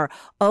of thing where,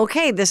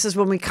 okay, this is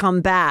when we come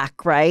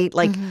back, right?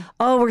 Like,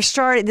 oh, we're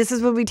starting. This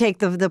is when we take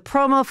the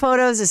promo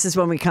photos. This is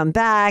when we come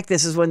back.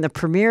 This is when the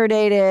premiere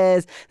date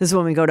is. This is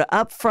when we go to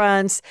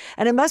upfronts.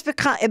 And it must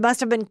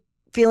have been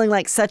feeling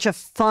like such a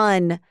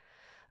fun,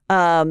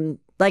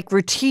 like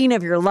routine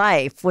of your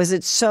life. Was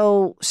it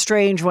so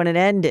strange when it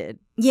ended?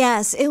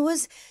 Yes, it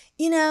was.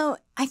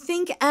 I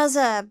think as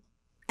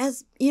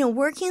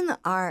working in the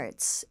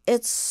arts,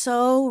 it's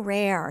so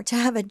rare to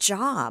have a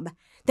job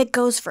that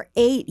goes for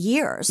 8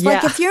 years. Yeah.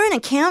 Like if you're an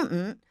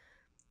accountant,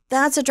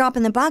 that's a drop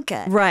in the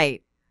bucket.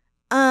 Right.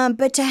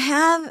 But to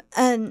have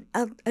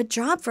a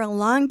job for a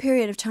long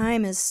period of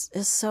time is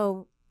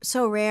so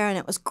rare, and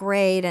it was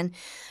great. And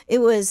it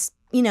was,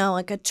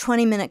 like a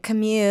 20-minute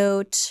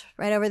commute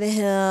right over the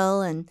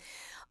hill, and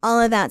all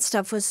of that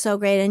stuff was so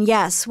great. And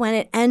yes, when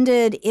it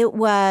ended, it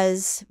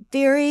was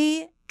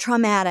very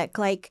traumatic.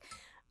 Like,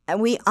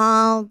 we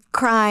all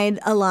cried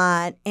a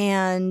lot,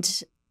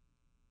 and,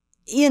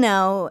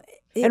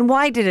 And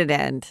why did it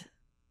end?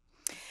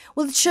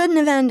 Well, it shouldn't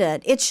have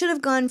ended. It should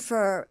have gone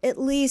for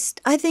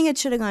I think it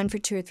should have gone for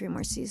 2 or 3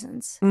 more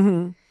seasons.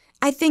 Mm-hmm.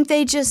 I think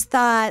they just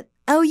thought,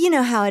 oh, you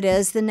know how it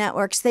is, the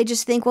networks. They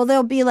just think, well,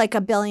 there'll be like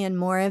 1 billion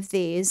more of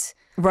these.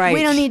 Right.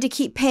 We don't need to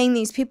keep paying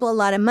these people a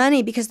lot of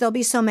money because there'll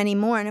be so many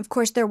more. And of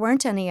course, there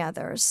weren't any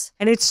others.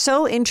 And it's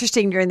so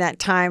interesting during that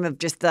time of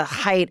just the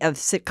height of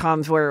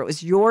sitcoms where it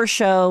was your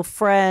show,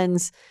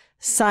 Friends,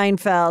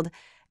 Seinfeld.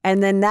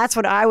 And then that's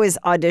what I was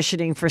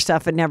auditioning for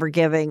stuff and never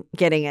getting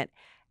it.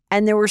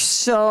 And there were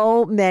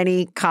so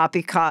many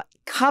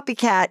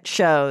copycat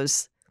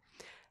shows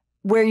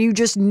where you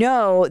just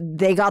know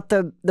they got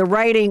the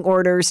writing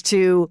orders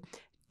to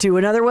do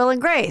another Will and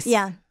Grace.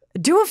 Yeah.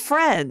 Do a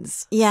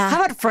Friends. Yeah.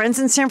 How about Friends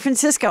in San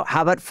Francisco?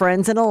 How about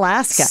Friends in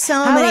Alaska? So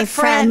How many about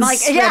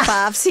Friends yeah.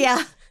 ripoffs.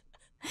 Yeah.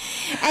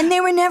 And they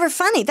were never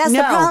funny. That's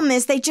the problem,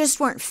 is they just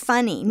weren't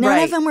funny.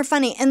 None of them were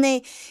funny. And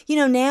they,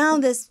 now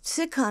this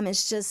sitcom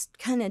is just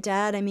kind of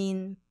dead. I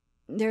mean,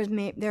 there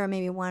are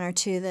maybe 1 or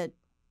 2 that,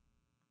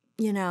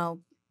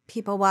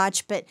 people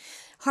watch, but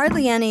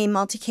hardly any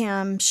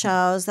multicam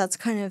shows. That's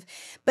kind of,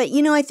 but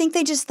I think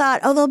they just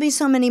thought, oh, there'll be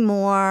so many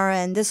more,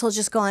 and this will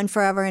just go on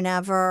forever and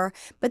ever.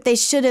 But they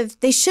should have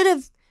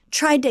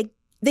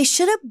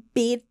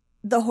beat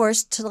the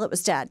horse till it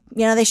was dead.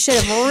 They should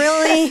have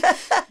really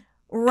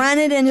run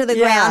it into the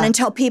ground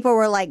until people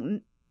were like,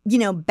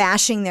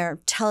 bashing their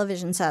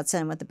television sets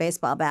in with the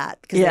baseball bat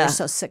because they were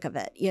so sick of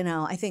it.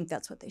 I think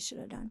that's what they should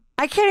have done.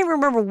 I can't even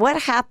remember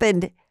what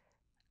happened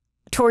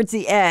towards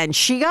the end.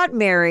 She got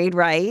married,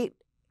 right?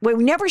 We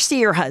never see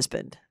her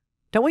husband.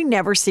 Don't we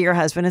never see her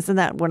husband? Isn't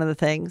that one of the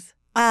things?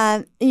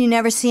 You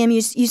never see him.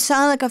 You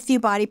saw like a few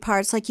body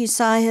parts. Like you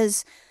saw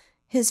his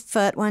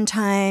foot one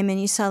time, and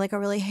you saw like a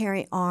really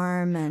hairy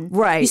arm, and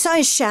you saw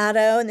his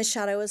shadow, and the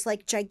shadow was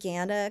like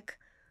gigantic.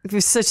 It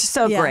was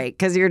so great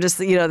because you're just,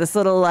 this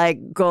little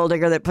like gold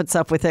digger that puts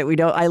up with it.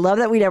 I love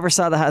that we never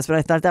saw the husband.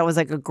 I thought that was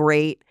like a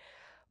great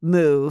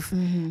move.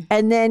 Mm-hmm.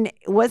 And then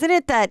wasn't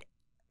it that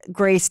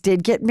Grace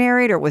did get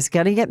married or was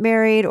going to get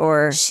married,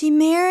 or? She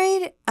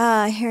married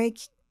Harry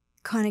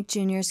Connick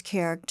Jr.'s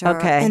character.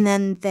 Okay. And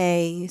then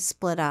they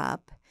split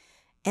up.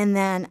 And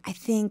then I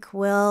think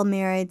Will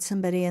married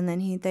somebody, and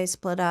then they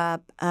split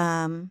up.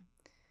 And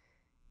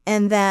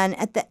then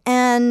at the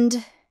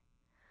end,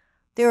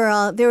 there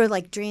were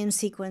like dream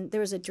sequence. There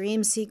was a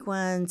dream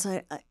sequence.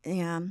 But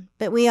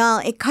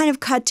it kind of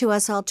cut to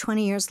us all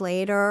 20 years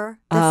later,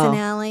 the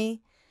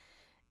finale.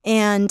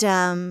 And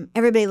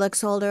everybody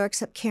looks older,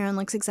 except Karen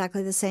looks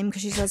exactly the same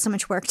because she's had so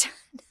much work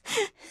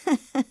done.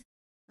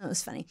 That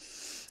was funny.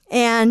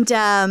 And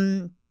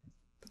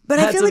but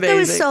I feel like I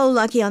was so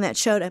lucky on that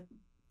show to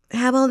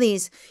have all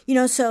these,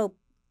 so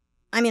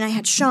I mean, I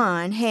had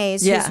Sean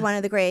Hayes, who's one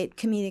of the great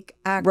comedic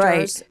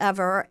actors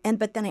ever.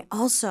 But then I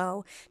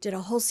also did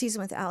a whole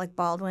season with Alec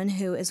Baldwin,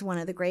 who is one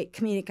of the great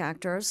comedic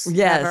actors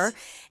ever,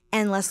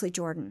 and Leslie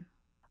Jordan.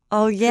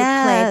 Oh, yes.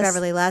 Who played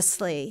Beverly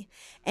Leslie.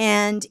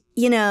 And,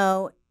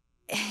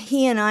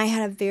 he and I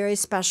had a very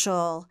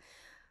special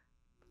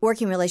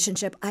working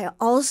relationship. I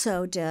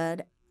also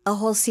did a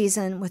whole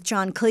season with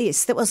John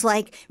Cleese that was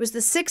like, it was the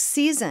 6th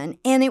season.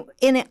 And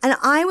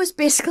I was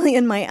basically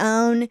in my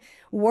own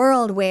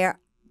world where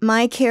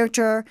my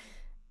character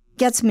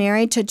gets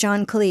married to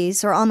John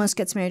Cleese, or almost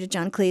gets married to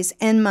John Cleese,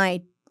 and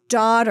my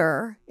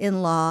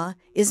daughter-in-law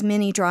is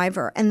Minnie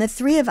Driver. And the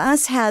 3 of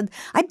us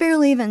I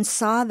barely even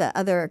saw the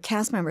other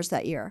cast members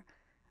that year.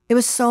 It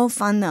was so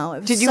fun, though.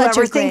 It was Did you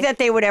ever think that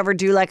they would ever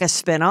do like a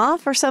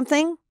spinoff or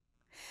something?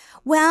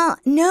 Well,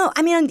 no.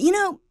 I mean,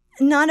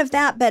 not of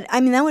that, but I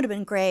mean, that would have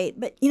been great.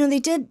 But,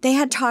 they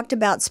had talked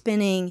about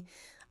spinning.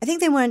 I think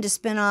they wanted to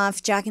spin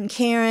off Jack and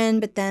Karen,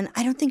 but then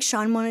I don't think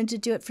Sean wanted to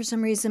do it for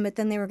some reason, but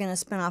then they were going to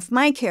spin off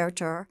my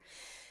character.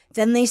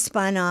 Then they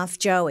spun off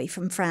Joey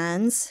from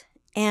Friends,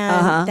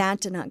 and that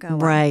did not go well.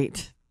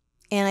 Right.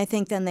 And I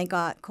think then they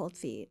got cold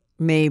feet.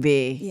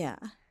 Maybe. Yeah.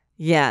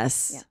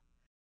 Yes. Yeah.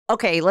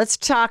 okay, let's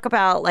talk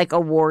about like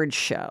awards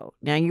show.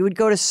 Now you would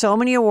go to so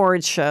many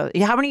awards shows.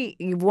 How many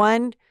you've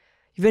won?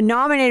 You've been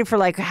nominated for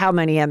like how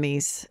many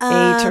Emmys?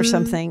 8 or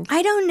something?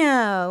 I don't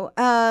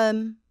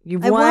know.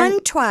 You've I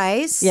won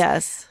twice.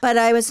 Yes. But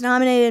I was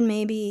nominated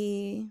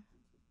maybe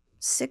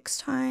 6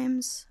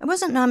 times. I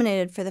wasn't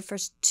nominated for the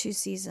first 2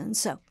 seasons,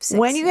 so 6.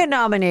 When you get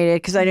nominated,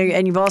 because I know,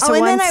 and you've also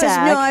and won then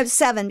SAG. I was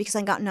 7 because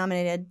I got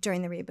nominated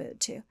during the reboot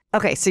too.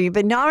 Okay, so you've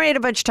been nominated a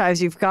bunch of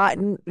times. You've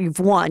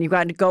won. You've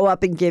gotten to go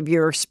up and give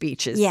your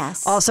speeches.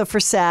 Yes. Also for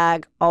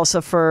SAG,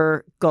 also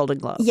for Golden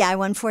Globe. Yeah, I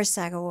won 4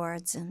 SAG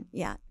awards, and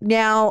yeah.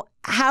 Now,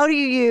 how do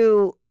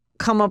you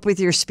come up with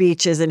your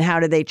speeches, and how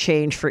do they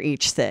change for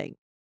each thing?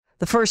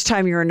 The first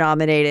time you were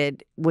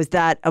nominated, was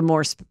that a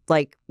more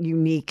like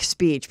unique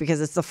speech because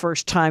it's the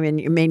first time and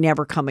it may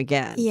never come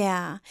again?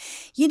 Yeah.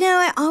 You know,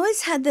 I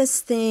always had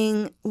this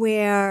thing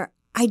where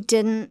I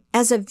didn't,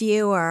 as a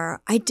viewer,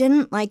 I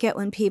didn't like it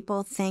when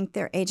people think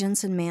they're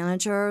agents and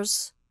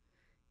managers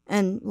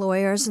and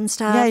lawyers and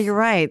stuff. Yeah, you're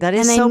right. That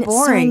is so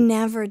boring. So I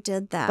never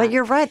did that. But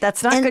you're right.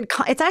 That's not good.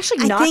 It's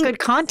actually not good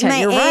content.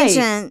 My you're right.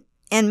 agent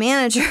and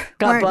manager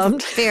got weren't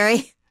bummed.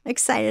 very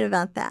excited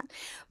about that.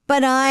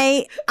 But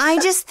I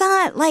just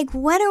thought, like,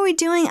 what are we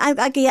doing?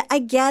 I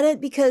get it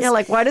because... Yeah,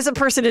 like, why does a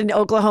person in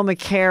Oklahoma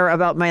care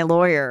about my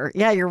lawyer?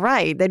 Yeah, you're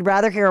right. They'd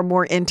rather hear a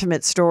more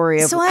intimate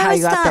story of how you got there. So I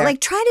always thought,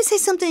 like, try to say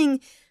something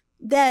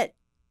that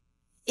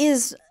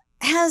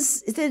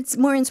that's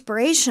more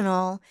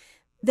inspirational,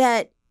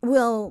 that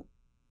will,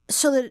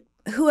 so that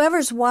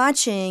whoever's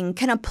watching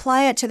can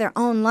apply it to their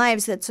own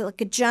lives. That's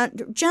like a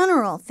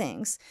general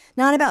things,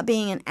 not about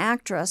being an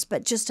actress,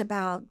 but just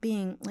about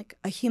being like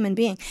a human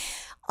being.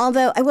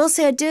 Although I will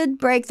say I did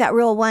break that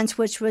rule once,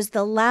 which was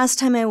the last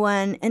time I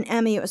won an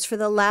Emmy. It was for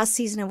the last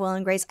season of Will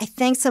and Grace. I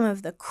thanked some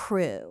of the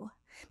crew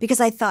because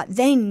I thought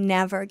they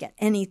never get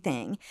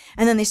anything.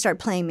 And then they started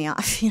playing me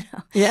off,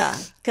 Yeah.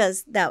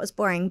 Because that was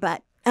boring.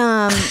 But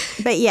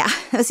yeah,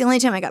 that was the only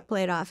time I got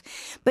played off.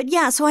 But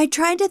yeah, so I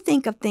tried to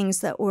think of things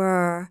that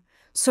were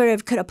sort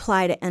of could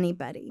apply to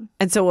anybody.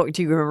 And so what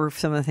do you remember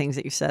some of the things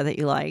that you said that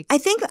you liked? I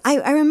think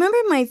I remember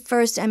my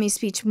first Emmy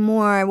speech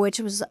more, which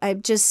was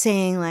I'm just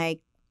saying like,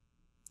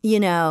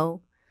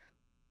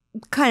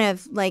 kind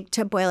of like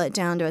to boil it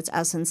down to its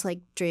essence, like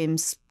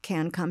dreams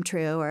can come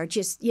true, or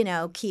just,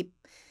 keep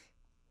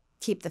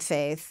the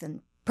faith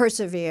and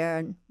persevere.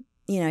 And,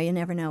 you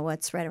never know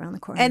what's right around the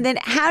corner. And then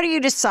how do you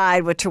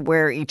decide what to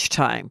wear each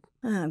time?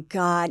 Oh,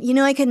 God.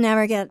 I could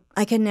never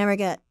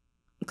get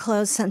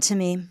clothes sent to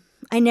me.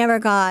 I never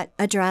got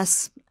a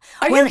dress.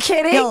 Are you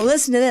kidding? No,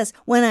 listen to this.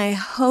 When I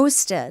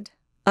hosted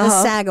the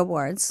SAG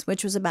Awards,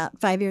 which was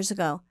about 5 years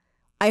ago,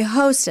 I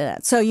hosted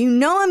it. So I'm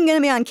going to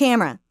be on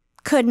camera.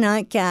 Could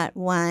not get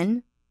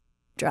one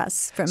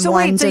dress from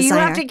one designer. So you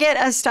have to get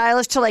a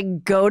stylist to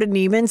like go to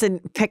Neiman's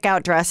and pick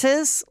out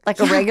dresses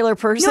like a regular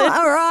person? No,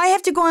 or I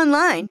have to go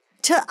online.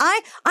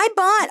 I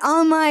bought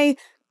all my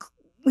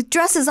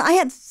dresses. I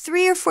had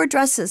 3 or 4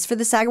 dresses for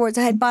the SAG Awards.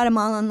 I had bought them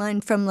all online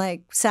from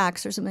like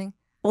Saks or something.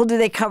 Well, do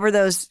they cover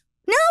those?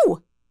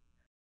 No.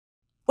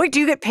 Wait,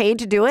 do you get paid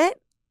to do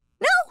it?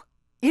 No.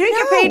 You didn't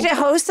get paid to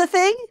host the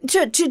thing?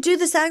 To do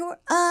the SAG Award?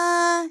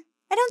 I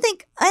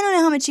don't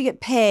know how much you get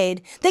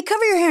paid. They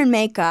cover your hair and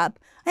makeup.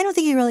 I don't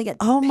think you really get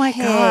paid. Oh my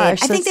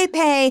gosh. I think they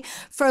pay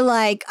for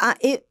like,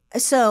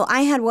 so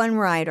I had one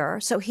writer,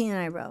 so he and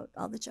I wrote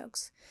all the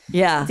jokes.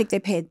 Yeah. I think they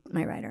paid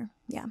my writer.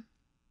 Yeah.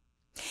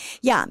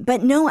 Yeah,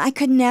 but no, I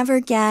could never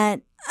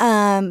get,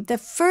 the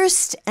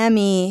first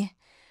Emmy,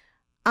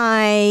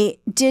 I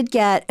did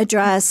get a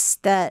dress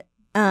that,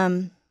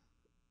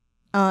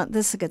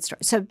 this is a good story.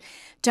 So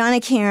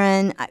Donna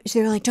Karan,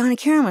 they were like, Donna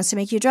Karan wants to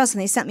make you a dress.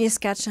 And they sent me a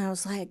sketch and I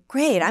was like,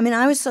 great. I mean,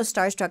 I was so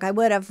starstruck. I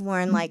would have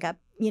worn like a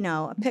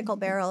pickle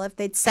barrel if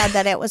they'd said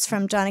that it was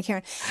from Donna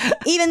Karan,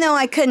 even though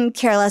I couldn't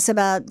care less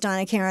about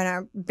Donna Karan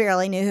or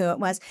barely knew who it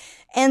was.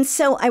 And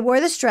so I wore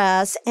this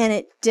dress and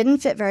it didn't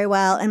fit very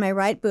well. And my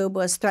right boob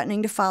was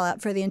threatening to fall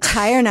out for the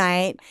entire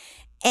night.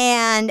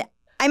 And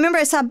I remember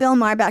I saw Bill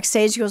Maher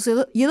backstage. He goes,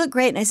 you look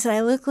great. And I said,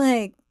 I look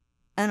like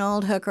an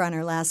old hooker on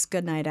her last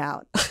good night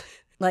out.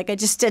 Like it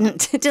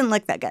didn't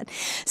look that good.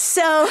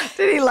 So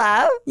did he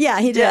laugh? Yeah,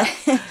 he did.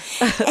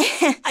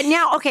 Yeah.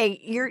 Now, okay,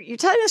 you're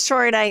telling a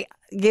story, and I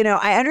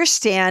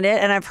understand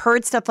it, and I've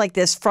heard stuff like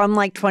this from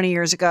like 20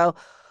 years ago,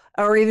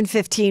 or even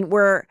 15,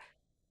 where,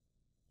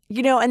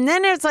 and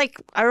then it's like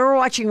I remember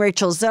watching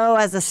Rachel Zoe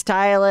as a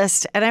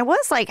stylist, and I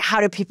was like, how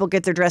do people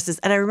get their dresses?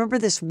 And I remember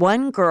this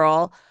one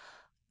girl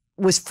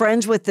was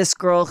friends with this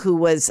girl who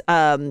was,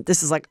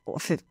 this is like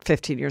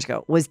 15 years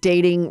ago, was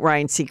dating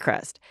Ryan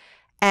Seacrest,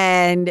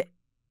 and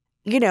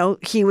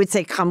he would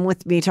say, come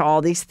with me to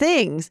all these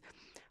things.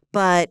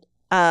 But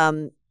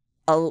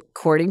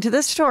according to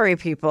the story,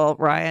 people,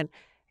 Ryan,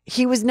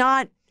 he was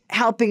not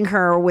helping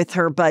her with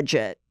her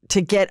budget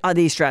to get all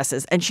these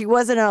dresses. And she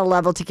wasn't at a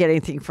level to get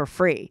anything for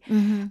free.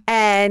 Mm-hmm.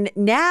 And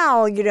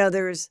now,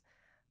 there's,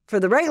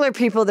 for the regular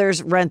people,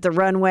 there's Rent the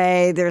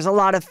Runway. There's a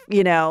lot of,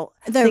 things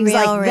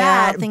like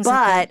that.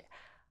 But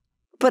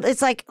But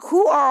it's like,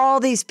 who are all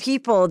these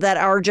people that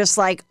are just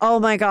like, oh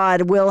my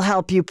God, we'll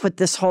help you put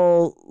this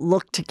whole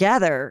look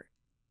together?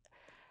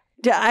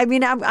 I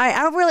mean,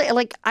 I really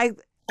like,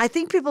 I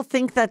think people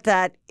think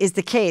that is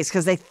the case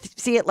because they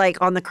see it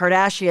like on the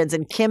Kardashians,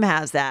 and Kim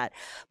has that.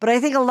 But I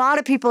think a lot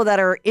of people that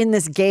are in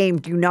this game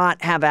do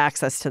not have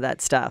access to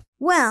that stuff.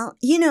 Well,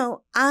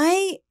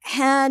 I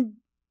had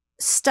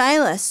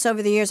stylists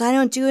over the years. I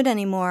don't do it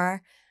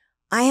anymore.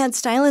 I had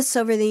stylists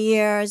over the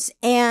years,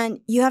 and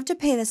you have to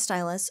pay the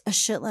stylist a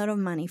shitload of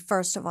money,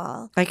 first of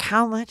all. Like,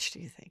 how much do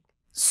you think?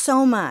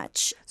 So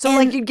much. So,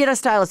 like, you'd get a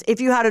stylist if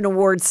you had an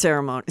awards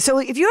ceremony. So,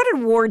 if you had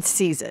an awards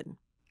season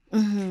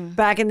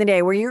back in the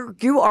day where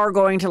you are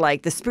going to,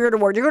 like, the Spirit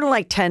Award, you're going to,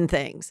 like, 10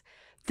 things,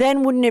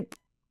 then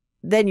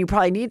then you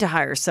probably need to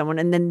hire someone,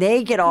 and then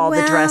they get all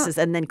the dresses,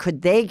 and then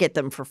could they get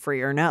them for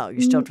free or no?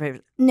 You still have to pay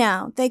for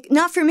No,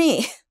 not for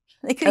me.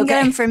 They couldn't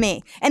get them for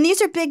me. And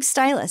these are big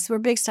stylists. We're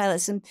big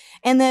stylists. And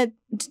the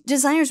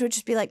designers would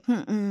just be like,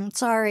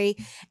 sorry.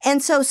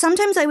 And so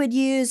sometimes I would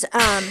use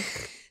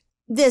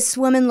this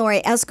woman, Lori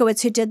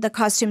Eskowitz, who did the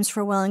costumes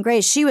for Will and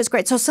Grace. She was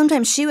great. So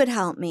sometimes she would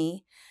help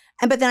me.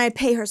 But then I'd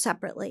pay her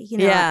separately,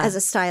 as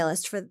a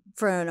stylist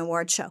for an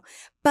award show.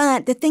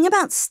 But the thing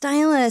about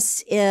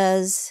stylists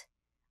is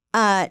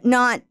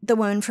not the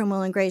woman from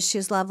Will and Grace. She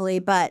was lovely.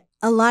 But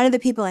a lot of the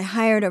people I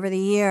hired over the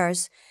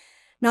years,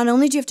 not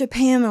only do you have to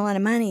pay them a lot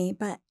of money,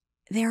 but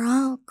they're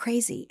all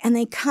crazy. And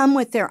they come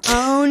with their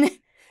own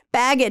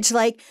baggage.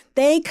 Like,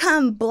 they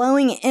come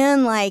blowing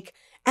in, like,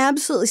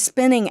 absolutely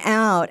spinning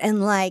out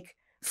and, like,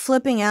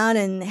 flipping out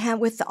and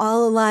with a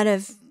lot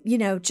of,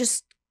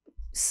 just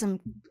some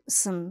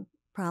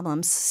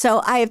problems.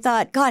 So I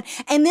thought, God.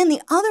 And then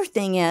the other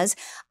thing is,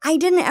 I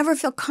didn't ever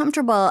feel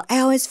comfortable. I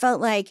always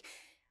felt like,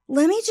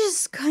 let me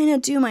just kind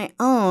of do my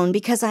own,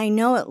 because I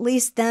know at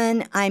least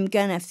then I'm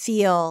going to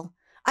feel.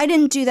 I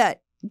didn't do that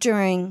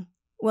during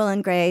Will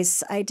and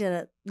Grace. I did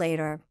it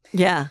later.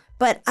 Yeah.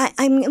 But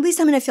I'm at least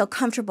I'm going to feel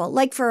comfortable.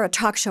 Like for a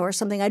talk show or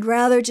something, I'd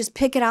rather just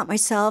pick it out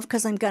myself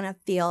because I'm going to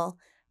feel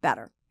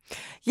better.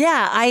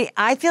 Yeah,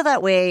 I feel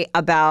that way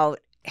about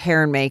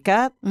hair and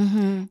makeup.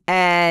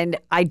 And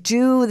I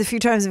do the few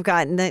times I've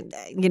gotten that,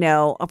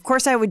 of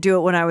course I would do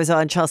it when I was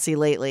on Chelsea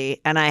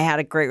Lately, and I had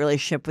a great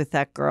relationship with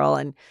that girl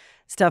and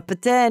stuff.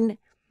 But then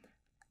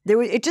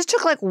it just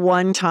took like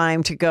one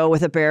time to go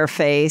with a bare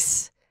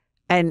face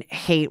and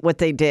hate what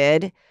they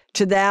did,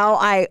 to now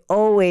I'll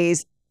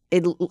always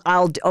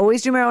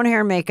do my own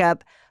hair and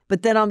makeup,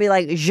 but then I'll be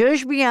like,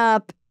 zhuzh me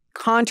up,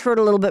 contour it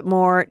a little bit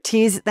more,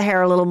 tease the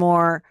hair a little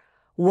more,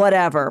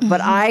 whatever.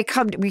 But I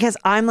because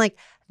I'm like,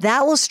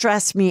 that will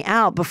stress me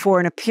out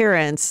before an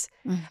appearance.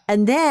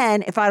 And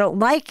then if I don't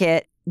like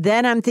it,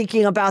 then I'm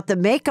thinking about the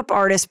makeup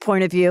artist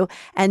point of view.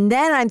 And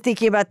then I'm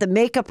thinking about the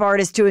makeup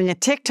artist doing a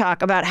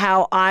TikTok about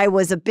how I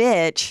was a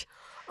bitch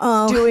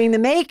doing the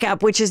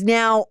makeup, which is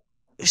now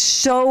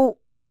so,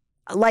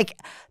 like,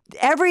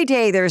 every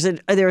day there's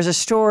a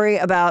story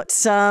about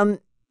some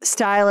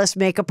stylist,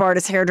 makeup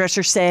artist,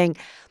 hairdresser saying,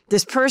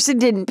 this person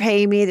didn't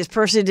pay me, this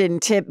person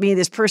didn't tip me,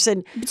 this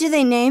person. Do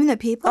they name the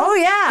people? Oh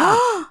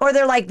yeah. Or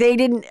they're like, they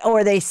didn't,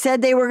 or they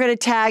said they were going to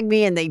tag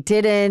me and they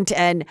didn't.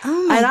 And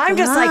I'm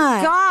just like,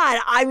 God,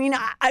 I mean,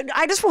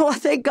 I just want to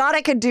thank God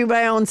I could do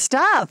my own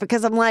stuff,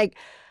 because I'm like,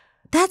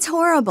 that's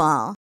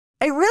horrible.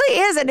 It really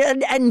is.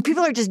 And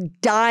people are just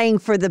dying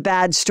for the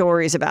bad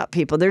stories about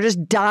people. They're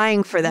just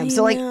dying for them.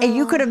 So, like,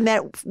 you could have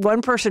met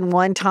one person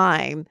one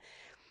time,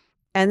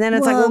 and then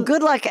it's like, well,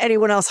 good luck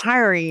anyone else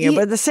hiring you.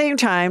 But at the same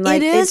time,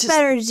 like, it is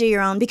better to do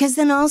your own, because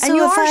then also, and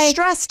you are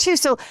stressed too.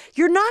 So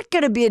you're not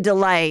going to be a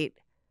delight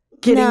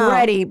getting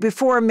ready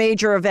before a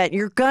major event.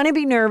 You're going to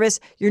be nervous.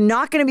 You're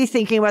not going to be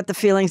thinking about the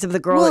feelings of the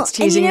girl that's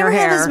teasing your hair. And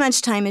you never have as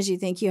much time as you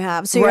think you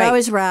have. So you're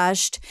always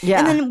rushed. Yeah.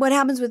 And then what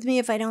happens with me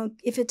if I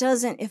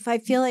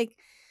feel like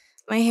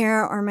my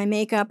hair or my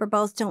makeup or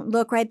both don't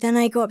look right, then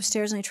I go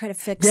upstairs and I try to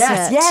fix it.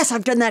 Yes,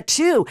 I've done that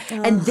too.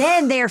 Ugh. And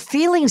then their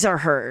feelings are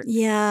hurt.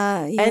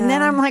 Yeah. And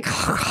then I'm like,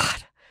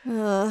 oh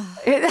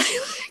God.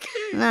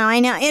 No, I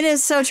know. It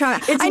is so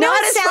traumatic. It's I know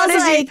not it as sounds fun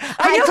like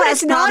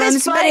high-class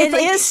problems, but it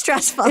is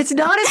stressful. It's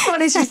not as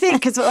fun as you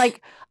think. Because,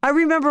 like, I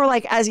remember,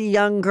 like, as a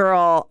young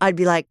girl, I'd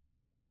be like,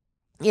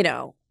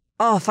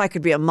 if I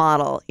could be a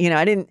model.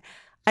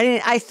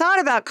 I thought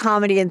about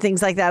comedy and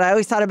things like that. I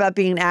always thought about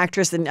being an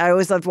actress, and I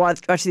always loved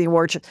watching the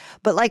awards.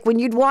 But, like, when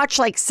you'd watch,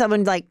 like,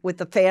 someone, like, with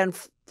the fan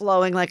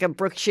flowing like a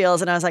Brooke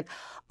Shields, and I was like,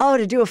 oh,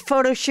 to do a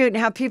photo shoot and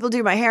have people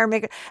do my hair and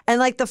makeup. And,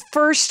 like, the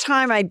first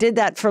time I did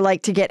that for,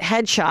 like, to get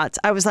headshots,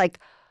 I was like,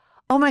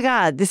 oh my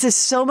God, this is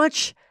so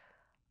much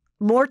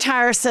more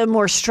tiresome,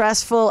 more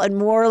stressful, and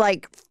more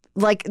like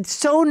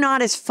so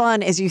not as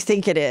fun as you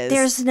think it is.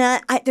 There's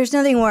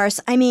nothing worse.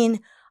 I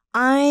mean,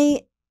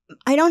 I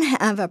don't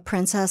have a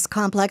princess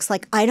complex.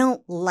 Like, I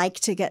don't like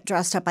to get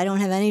dressed up. I don't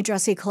have any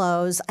dressy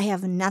clothes. I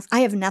have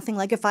nothing.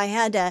 Like, if I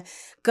had to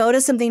go to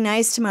something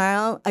nice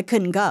tomorrow, I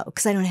couldn't go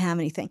because I don't have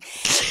anything.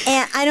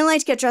 And I don't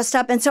like to get dressed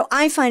up. And so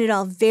I find it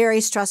all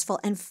very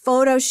stressful. And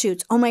photo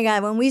shoots, oh my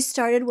God, when we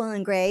started Will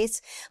and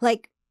Grace,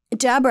 like,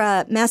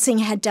 Deborah Messing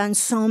had done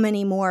so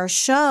many more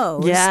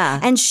shows. Yeah.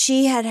 And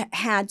she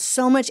had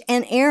so much,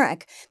 and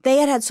Eric, they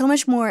had so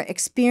much more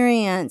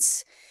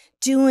experience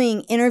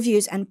doing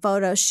interviews and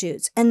photo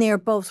shoots. And they are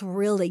both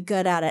really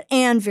good at it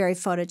and very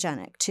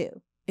photogenic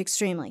too,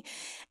 extremely.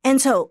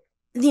 And so,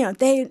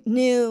 they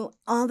knew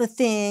all the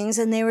things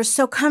and they were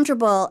so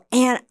comfortable.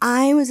 And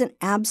I was an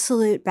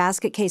absolute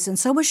basket case, and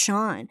so was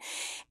Sean.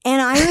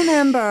 And I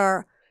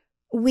remember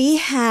we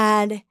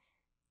had,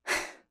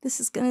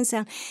 this is going to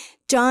sound,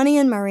 Johnny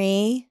and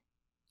Marie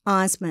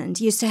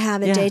Osmond used to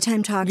have a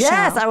daytime talk show.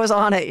 Yes, I was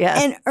on it,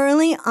 yes. And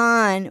early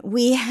on,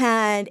 we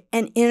had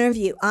an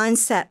interview on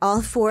set,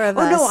 all four of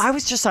us. Oh, no, I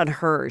was just on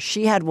hers.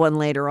 She had one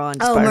later on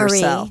just by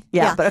Marie. herself.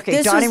 Yeah, but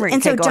okay, Johnny Marie.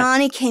 And okay, so go on.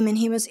 Johnny came and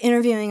he was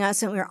interviewing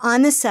us, and we were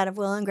on the set of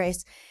Will and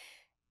Grace.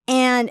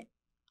 And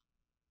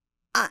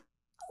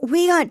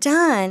we got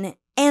done,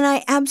 and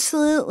I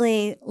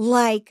absolutely,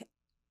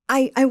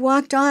 I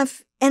walked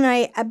off, and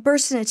I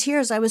burst into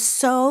tears. I was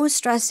so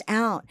stressed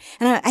out.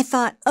 And I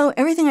thought,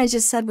 everything I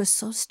just said was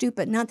so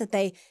stupid. Not that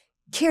they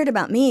cared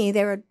about me.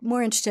 They were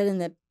more interested in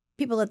the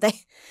people that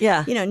they,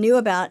 knew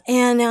about.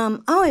 And,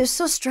 it was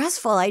so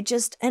stressful.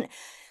 And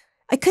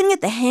I couldn't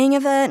get the hang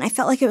of it. And I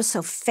felt like it was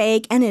so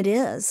fake. And it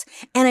is.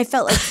 And I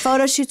felt like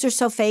photo shoots are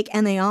so fake,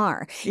 and they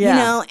are,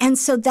 And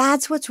so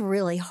that's what's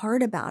really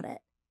hard about it.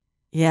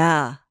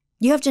 Yeah.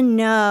 You have to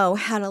know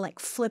how to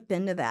flip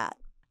into that.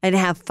 And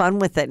have fun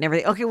with it and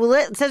everything. Okay, well,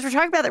 since we're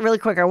talking about that really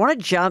quick, I want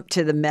to jump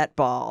to the Met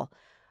Ball.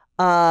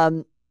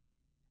 Oh,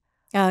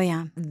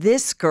 yeah.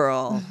 This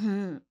girl.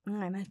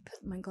 Mm-hmm. I might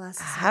put my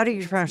glasses on. How do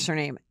you pronounce her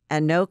name?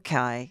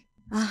 Anokai.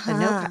 Uh-huh.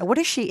 Anokai. What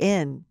is she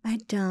in? I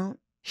don't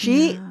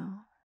know.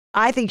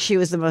 I think she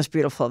was the most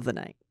beautiful of the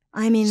night.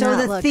 I mean, so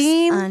that the looks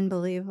theme,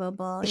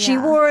 unbelievable. She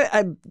wore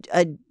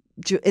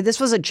this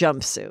was a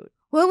jumpsuit.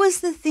 What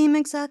was the theme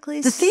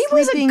exactly? The theme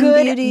was a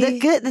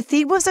good. The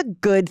theme was a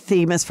good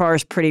theme as far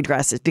as pretty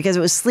dresses, because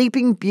it was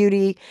Sleeping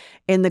Beauty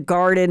in the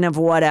garden of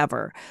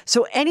whatever.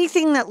 So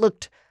anything that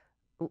looked,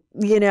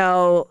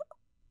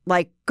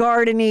 like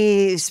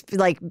gardeny,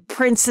 like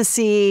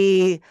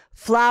princessy,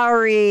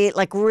 flowery,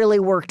 really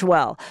worked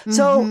well. Mm-hmm.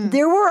 So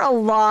there were a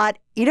lot.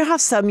 You know how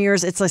some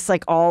years it's just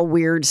all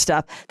weird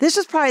stuff. This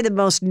was probably the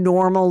most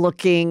normal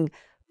looking,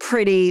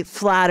 pretty,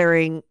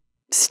 flattering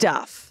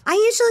stuff. I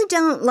usually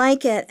don't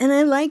like it, and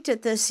I liked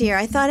it this year.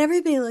 I thought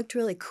everybody looked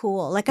really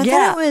cool. I thought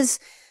it was,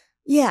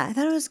 I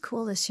thought it was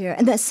cool this year.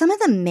 And some of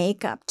the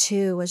makeup,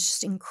 too, was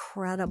just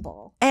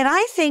incredible. And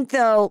I think,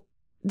 though,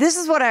 this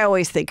is what I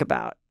always think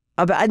about.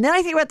 And then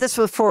I think about this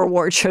for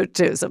award shows,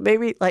 too. So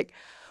maybe,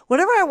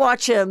 whenever I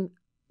watch him,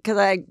 because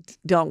I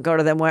don't go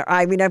to them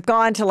I've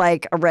gone to,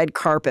 a red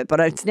carpet, but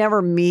it's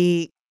never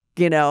me,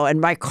 and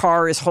my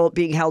car is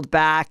being held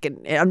back,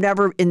 and I'm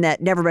never been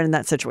in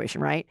that situation,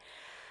 right?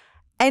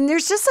 And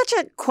there's just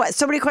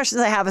so many questions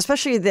I have,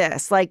 especially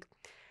this.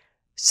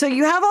 So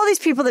you have all these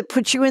people that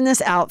put you in this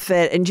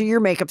outfit and do your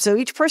makeup. So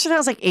each person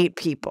has 8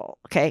 people,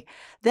 okay?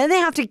 Then they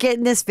have to get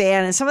in this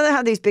van, and some of them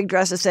have these big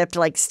dresses. So they have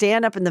to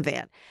stand up in the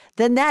van.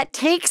 Then that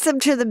takes them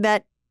to the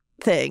Met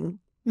thing.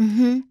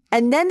 Mm-hmm.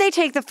 And then they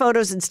take the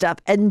photos and stuff.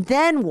 And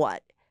then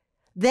what?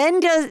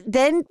 Then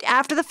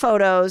after the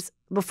photos,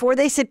 before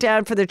they sit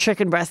down for their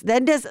chicken breast,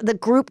 then does the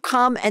group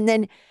come and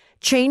then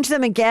change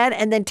them again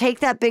and then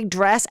take that big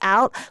dress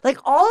out?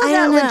 All of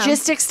that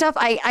logistics stuff,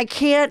 I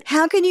can't.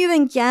 How can you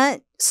even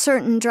get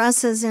certain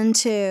dresses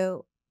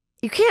into?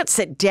 You can't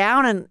sit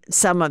down in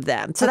some of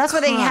them. So that's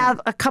why they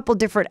have a couple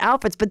different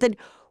outfits. But then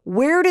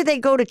where do they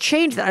go to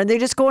change that? Are they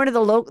just going to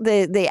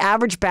the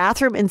average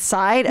bathroom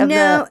inside of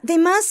No, they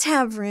must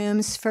have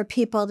rooms for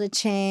people to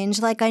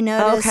change. I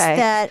noticed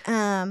that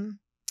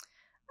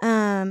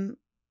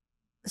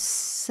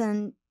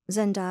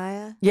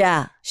Zendaya.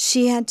 Yeah.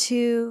 She had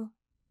 2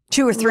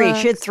 or 3.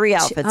 She had 3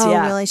 outfits. Oh,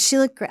 yeah. Really? She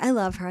looked great. I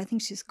love her. I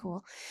think she's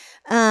cool.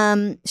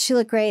 She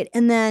looked great.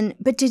 And then,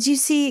 but did you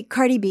see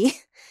Cardi B?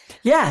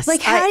 Yes.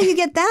 How do you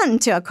get that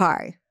into a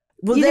car?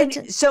 Well,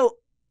 so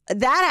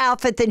that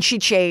outfit, then she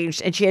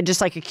changed, and she had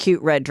just a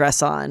cute red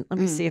dress on. Let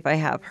me see if I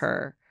have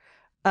her.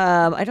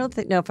 I don't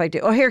know if I do.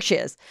 Oh, here she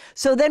is.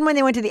 So then when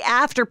they went to the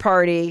after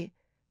party,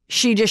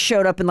 she just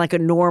showed up in a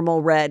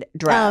normal red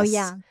dress. Oh,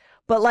 yeah.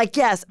 But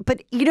yes,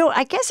 but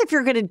I guess if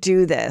you're going to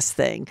do this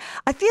thing,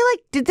 I feel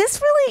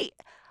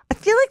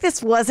like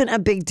this wasn't a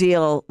big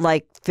deal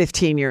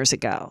 15 years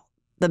ago,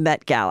 the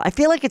Met Gala. I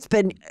feel like it's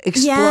been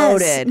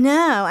exploded. Yes.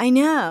 No, I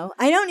know.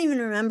 I don't even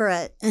remember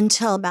it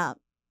until about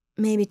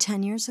maybe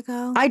 10 years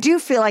ago. I do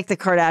feel like the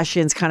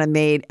Kardashians kind of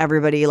made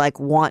everybody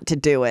want to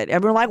do it.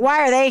 Everyone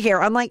why are they here?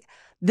 I'm they're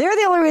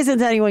the only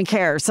reasons anyone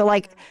cares. So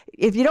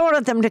if you don't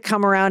want them to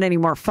come around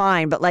anymore,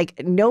 fine. But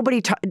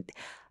nobody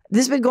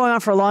this has been going on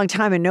for a long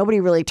time, and nobody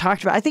really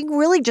talked about it. I think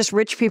really just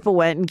rich people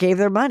went and gave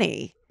their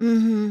money.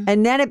 Mm-hmm.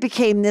 And then it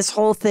became this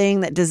whole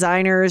thing that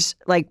designers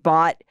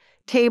bought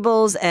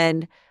tables.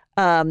 And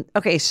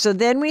so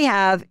then we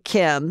have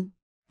Kim,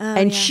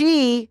 and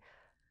she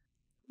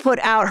put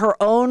out her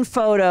own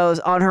photos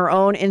on her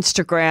own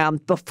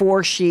Instagram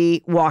before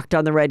she walked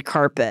on the red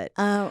carpet.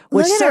 Oh,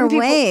 look at her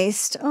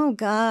waist. Oh,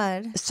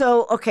 God.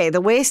 So, okay,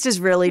 the waist is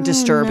really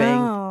disturbing.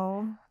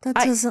 No, that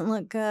doesn't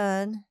look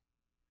good.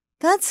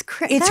 That's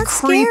creepy.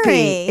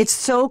 Scary. It's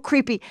so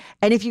creepy.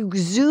 And if you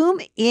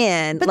zoom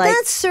in, but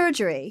that's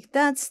surgery.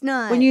 That's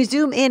not. When you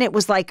zoom in,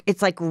 it's like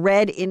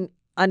red in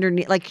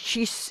underneath. Like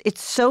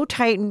it's so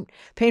tight and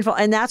painful.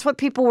 And that's what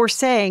people were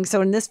saying.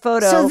 So in this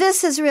photo, so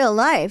this is real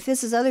life.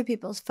 This is other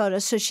people's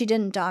photos. So she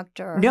didn't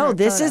doctor. No,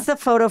 this is the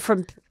photo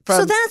from.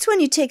 So that's when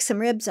you take some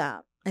ribs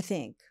out, I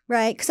think.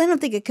 Right? Because I don't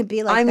think it could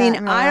be like that. I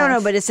mean, I don't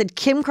know, but it said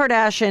Kim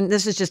Kardashian.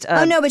 This is just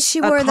oh no, but she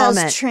wore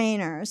those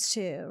trainers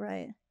too,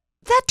 right?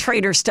 That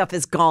trader stuff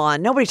is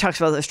gone. Nobody talks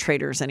about those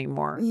traders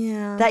anymore.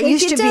 Yeah. That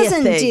used to be a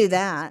thing. It doesn't do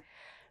that.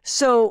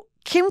 So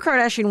Kim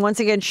Kardashian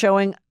once again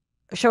showing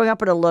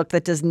up in a look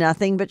that does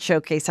nothing but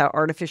showcase how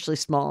artificially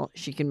small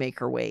she can make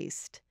her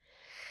waist.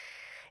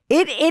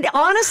 It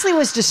honestly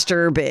was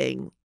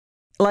disturbing.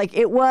 Like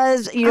it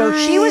was, she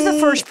was the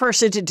first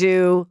person to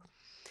do.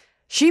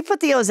 She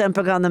put the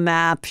Ozempic on the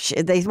map.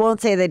 They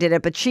won't say they did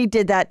it, but she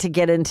did that to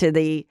get into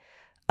the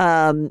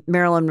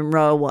Marilyn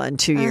Monroe one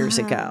 2 years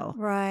ago.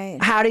 Right.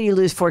 How do you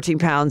lose 14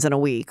 pounds in a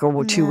week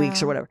or 2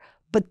 weeks or whatever?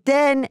 But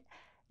then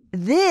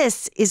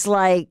this is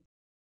like,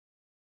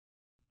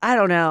 I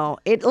don't know.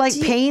 It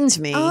pains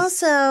me.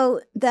 Also,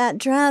 that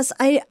dress,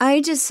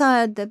 I just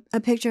saw a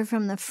picture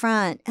from the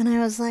front and I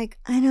was like,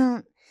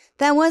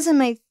 that wasn't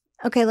my,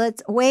 okay,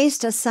 let's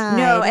waist aside.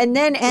 No, and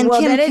then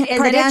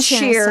it's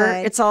sheer.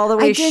 Aside. It's all the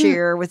way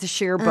sheer with the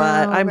sheer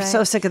butt. I'm right.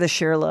 so sick of the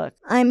sheer look.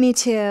 Me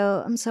too.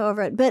 I'm so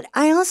over it. But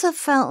I also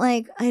felt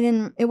like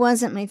it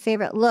wasn't my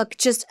favorite look.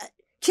 Just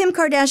Kim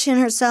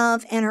Kardashian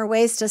herself and her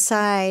waist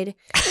aside.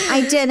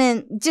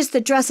 Just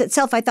the dress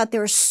itself, I thought there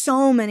were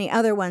so many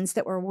other ones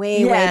that were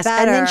way better.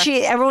 And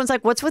then everyone's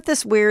like, what's with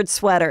this weird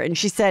sweater? And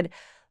she said,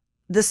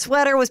 the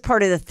sweater was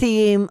part of the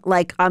theme.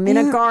 Like, I'm in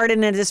a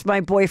garden and it's my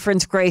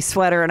boyfriend's gray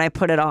sweater and I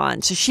put it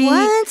on. So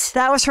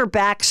that was her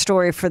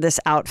backstory for this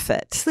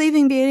outfit.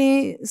 Sleeping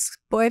Beauty's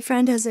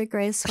boyfriend has a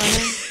gray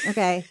sweater?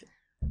 Okay.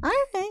 All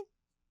right.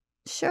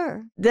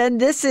 Sure. Then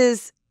this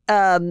is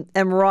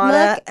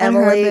Emrata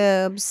Emily.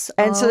 Her boobs.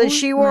 And so that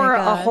she wore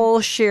a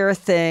whole sheer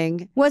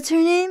thing. What's her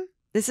name?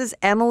 This is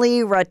Emily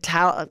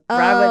Ratajkowski.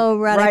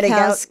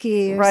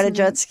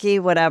 Ratajkowski,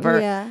 whatever.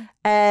 Yeah.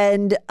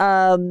 And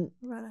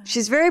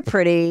she's very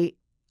pretty.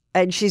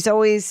 And she's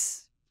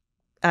always,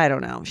 I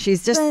don't know.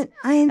 She's just, and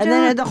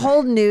then the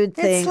whole nude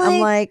thing.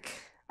 I'm like.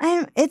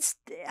 I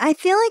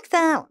feel like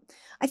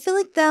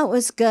that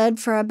was good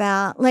for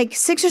about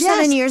 6 or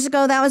 7 years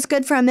ago. That was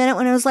good for a minute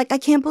when I was like, I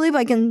can't believe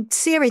I can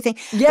see everything.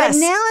 Yes. But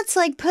now it's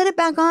like, put it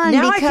back on.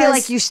 Now I feel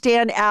like you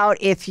stand out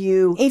if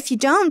you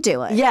don't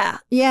do it. Yeah.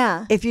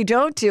 Yeah. If you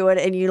don't do it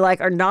and you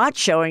are not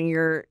showing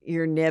your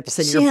nips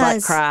and your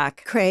butt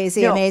crack.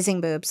 Crazy,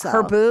 amazing boobs though.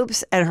 Her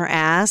boobs and her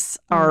ass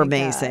are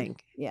amazing.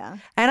 God. Yeah.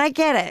 And I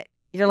get it.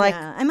 You're like,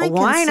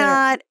 why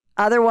not?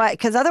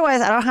 Because otherwise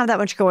I don't have that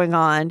much going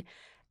on.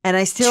 And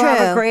I still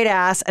have a great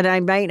ass, and I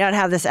might not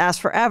have this ass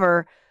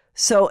forever.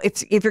 So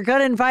if you're going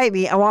to invite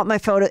me, I want my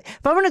photo.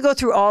 If I'm going to go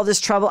through all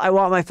this trouble, I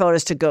want my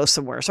photos to go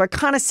somewhere. So I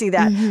kind of see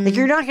that. Like,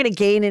 you're not going to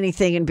gain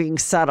anything in being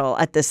subtle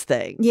at this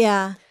thing.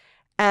 Yeah.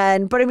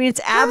 But I mean,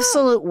 it's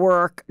absolute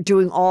work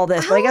doing all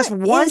this. But I guess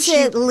once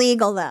is it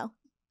legal, though?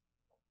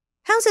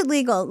 How's it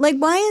legal? Like,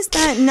 why is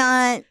that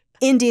not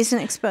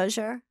indecent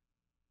exposure?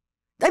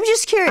 I'm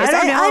just curious.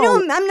 I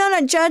don't know. I'm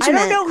not a judgment.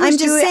 I don't know I'm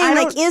just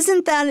saying,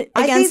 isn't that against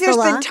the law? I think there's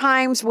been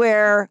times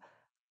where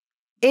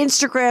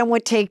Instagram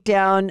would take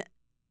down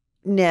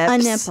nips. A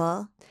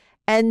nipple.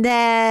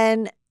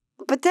 And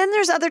but then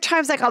there's other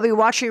times, like I'll be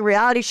watching a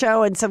reality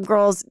show and some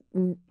girls'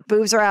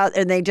 boobs are out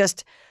and they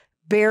just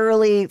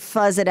barely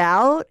fuzz it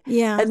out.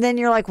 Yeah. And then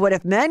you're like, what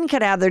if men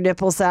could have their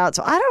nipples out?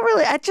 So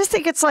I just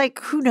think it's like,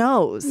 who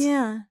knows?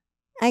 Yeah.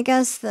 I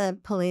guess the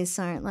police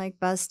aren't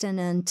busting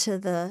into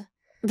the...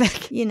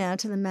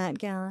 to the Met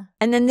Gala.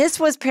 And then this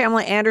was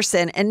Pamela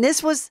Anderson. And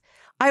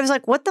I was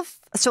like, what the?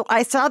 So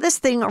I saw this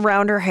thing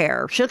around her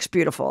hair. She looks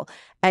beautiful.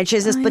 And she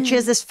has this, but she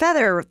has this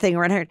feather thing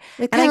around her hair.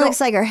 It kind of looks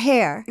like her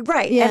hair.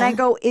 Right. Yeah. And I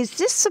go, is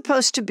this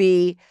supposed to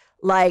be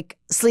like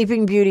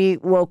Sleeping Beauty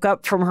woke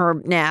up from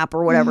her nap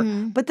or whatever?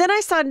 But then I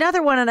saw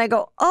another one and I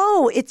go,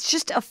 oh, it's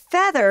just a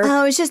feather.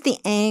 Oh, it's just the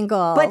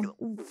angle. But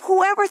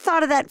whoever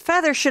thought of that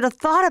feather should have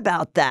thought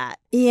about that.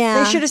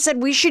 Yeah. They should have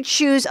said, we should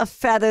choose a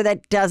feather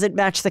that doesn't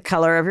match the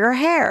color of your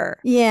hair.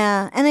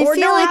 Yeah. And I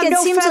feel like it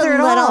seems a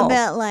little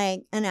bit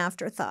like an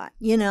afterthought,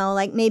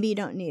 like maybe you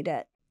don't need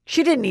it.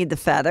 She didn't need the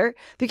feather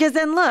because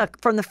then look,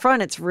 from the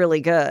front, it's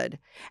really good.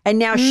 And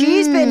now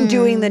she's been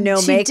doing the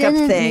no makeup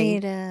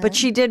thing, but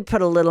she did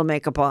put a little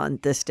makeup on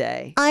this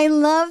day. I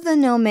love the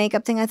no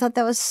makeup thing. I thought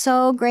that was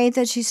so great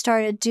that she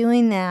started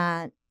doing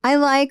that. I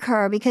like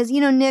her because,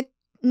 Nick,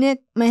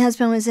 my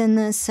husband was in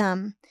this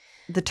the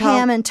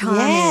Pam and Tommy.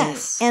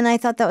 Yes. And I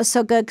thought that was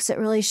so good because it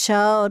really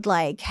showed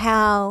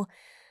how,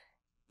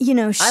 she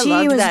was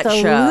that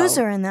the show.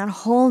 loser in that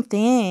whole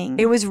thing.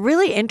 It was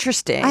really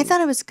interesting. I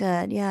thought it was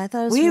good. Yeah, I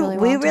thought it was really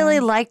well we really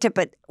done. liked it.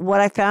 But what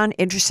I found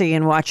interesting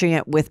in watching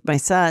it with my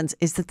sons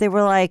is that they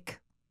were like,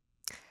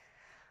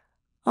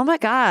 oh my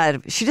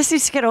God, she just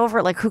needs to get over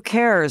it. Like, who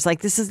cares? Like,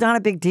 this is not a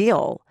big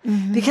deal.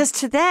 Mhm. Because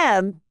to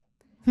them,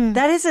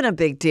 that isn't a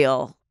big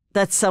deal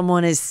that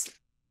someone is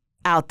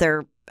out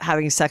there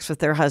having sex with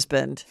their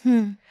husband.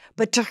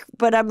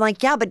 But I'm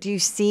like, yeah, but do you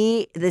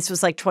see this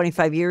was like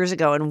 25 years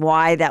ago and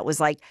why that was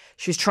like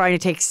she was trying to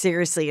take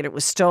seriously and it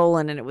was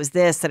stolen and it was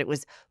this and it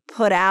was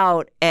put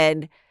out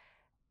and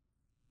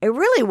it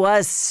really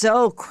was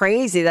so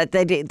crazy that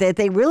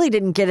they really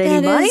didn't get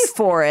any money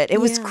for it.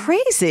 It was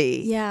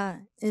crazy. Yeah,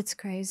 it's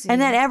crazy.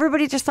 And then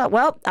everybody just thought,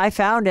 well, I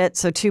found it,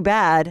 so too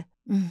bad.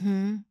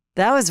 Mm-hmm.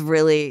 That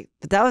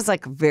was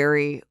like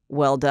very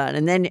well done.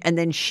 And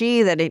then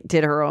she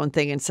did her own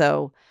thing, and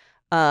so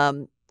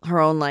her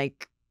own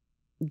like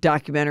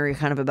documentary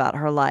kind of about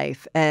her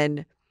life.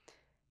 And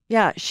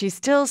yeah, she's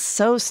still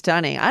so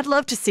stunning. I'd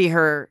love to see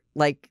her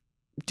like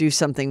do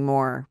something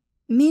more.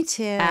 Me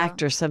too.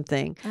 Act or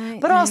something.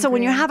 But also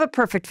when you have a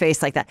perfect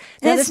face like that.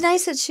 And it's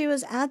nice that she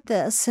was at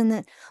this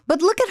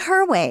but look at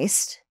her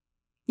waist.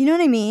 You know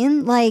what I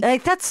mean?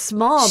 Like that's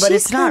small, but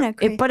it's not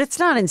but it's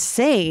not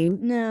insane.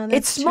 No, that's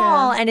it's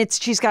small true. and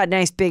she's got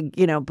nice big,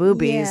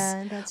 boobies.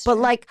 Yeah, that's but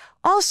true. like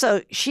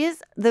also she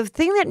is the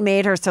thing that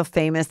made her so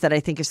famous that I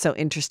think is so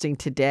interesting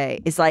today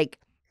is like,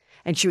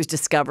 and she was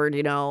discovered,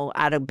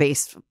 at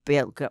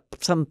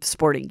some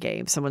sporting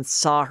game. Someone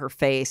saw her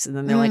face and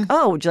then they're like,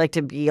 oh, would you like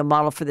to be a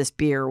model for this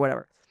beer or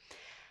whatever?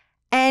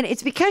 And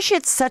it's because she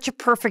had such a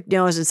perfect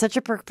nose and such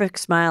a perfect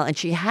smile and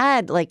she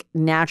had like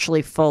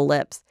naturally full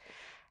lips.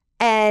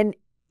 And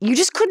you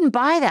just couldn't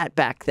buy that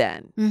back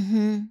then.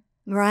 Mm-hmm.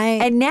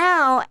 Right. And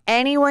now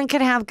anyone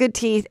can have good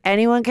teeth.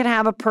 Anyone can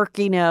have a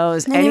perky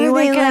nose. And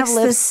anyone can have looks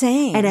lips. the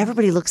same. And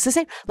everybody looks the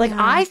same. Like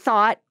I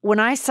thought when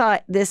I saw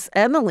this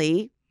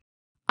Emily,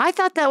 I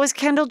thought that was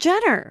Kendall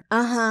Jenner.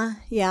 Uh-huh.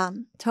 Yeah,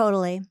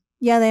 totally.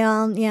 Yeah, they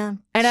all, yeah.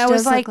 And I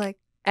was like,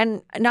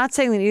 and not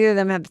saying that either of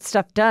them have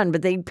stuff done,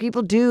 but they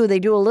do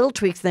a little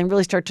tweaks and they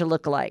really start to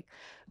look alike.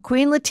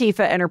 Queen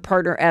Latifah and her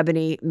partner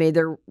Ebony made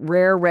their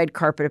rare red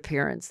carpet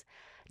appearance.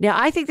 Now,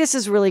 I think this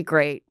is really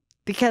great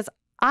because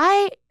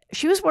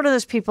she was one of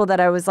those people that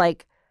I was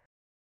like,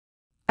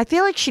 I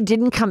feel like she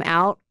didn't come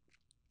out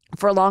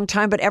for a long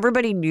time, but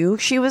everybody knew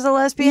she was a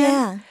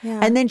lesbian. Yeah.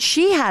 And then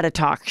she had a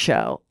talk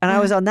show and I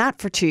was on that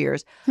for 2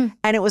 years.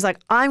 And it was like,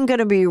 I'm going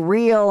to be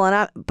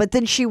real. But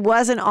then she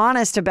wasn't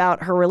honest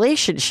about her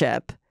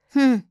relationship,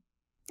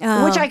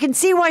 which I can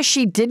see why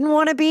she didn't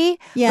want to be.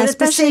 Yeah, but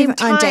especially at the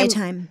same on time,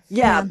 daytime.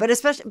 Yeah,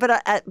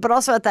 but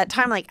also at that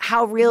time, like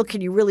how real can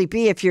you really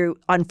be if you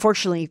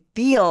unfortunately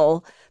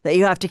feel that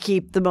you have to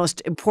keep the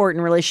most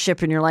important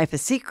relationship in your life a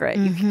secret?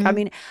 I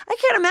mean, I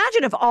can't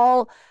imagine if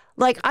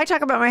I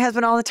talk about my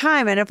husband all the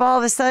time, and if all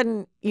of a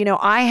sudden,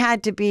 I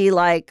had to be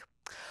like,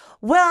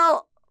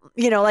 well,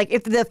 like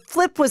if the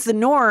flip was the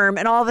norm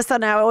and all of a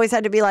sudden I always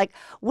had to be like,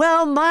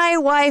 well, my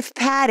wife,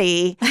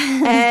 Patty,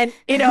 and,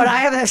 and I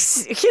have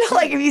this,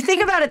 like if you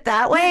think about it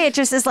that way, it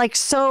just is like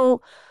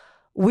so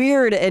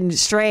weird and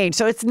strange.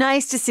 So it's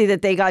nice to see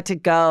that they got to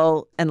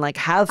go and like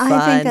have fun.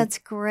 I think that's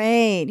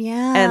great.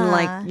 Yeah. And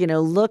like,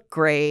 look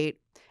great.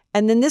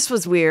 And then this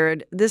was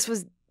weird. This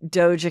was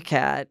Doja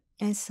Cat.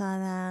 I saw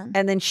that.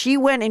 And then she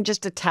went in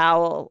just a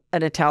towel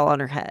on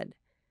her head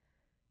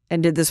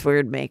and did this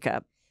weird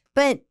makeup.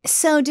 But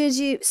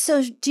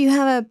do you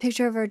have a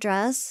picture of her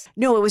dress?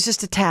 No, it was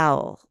just a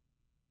towel.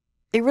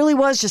 It really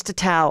was just a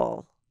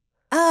towel.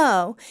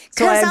 Oh,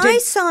 because I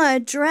saw a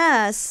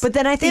dress, but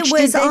then I think it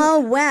was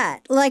all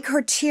wet, like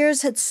her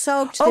tears had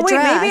soaked the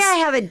dress. Maybe I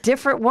have a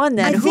different one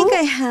then. I think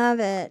I have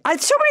it.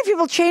 So many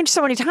people change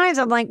so many times.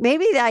 I'm like,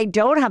 maybe I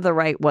don't have the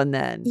right one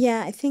then.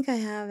 Yeah, I think I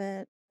have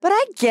it. But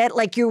I get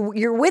like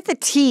you're with a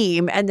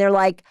team and they're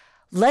like,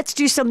 let's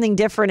do something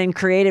different and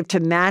creative to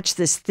match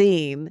this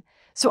theme.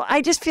 So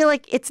I just feel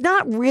like it's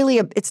not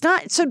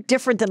so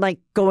different than like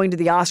going to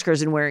the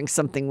Oscars and wearing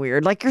something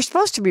weird. Like you're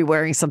supposed to be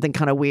wearing something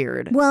kind of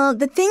weird. Well,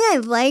 the thing I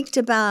liked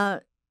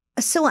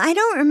so I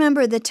don't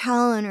remember the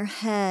towel on her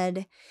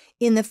head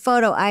in the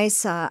photo I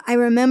saw. I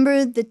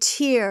remember the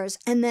tears,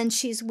 and then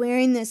she's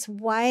wearing this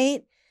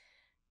white,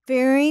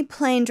 very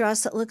plain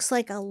dress that looks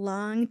like a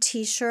long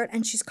t-shirt,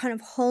 and she's kind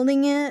of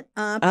holding it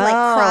up like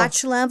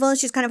crotch level.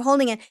 She's kind of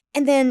holding it,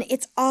 and then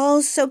it's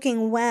all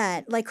soaking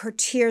wet, like her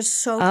tears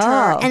soaked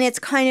her, and it's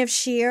kind of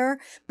sheer.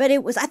 But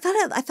it was I thought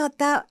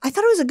it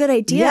was a good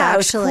idea. Yeah,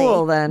 actually. It was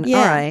cool then. Yeah.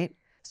 All right.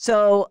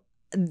 So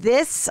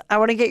I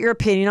want to get your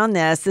opinion on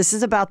this. This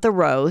is about the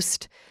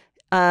roast.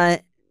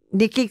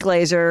 Nikki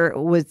Glaser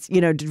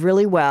did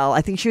really well.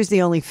 I think she was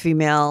the only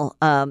female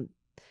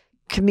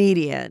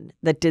comedian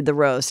that did the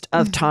roast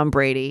of Tom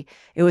Brady.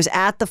 It was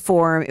at the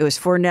Forum. It was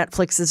for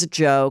Netflix as a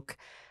joke.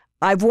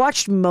 I've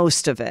watched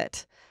most of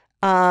it.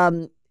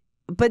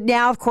 But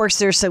now, of course,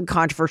 there's some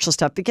controversial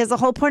stuff because the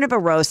whole point of a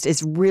roast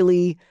is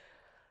really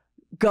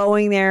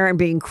going there and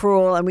being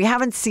cruel. And we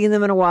haven't seen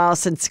them in a while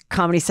since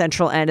Comedy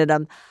Central ended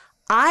them.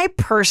 I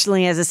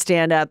personally, as a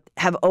stand-up,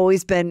 have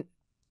always been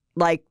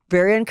like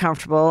very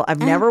uncomfortable. I've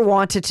never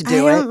wanted to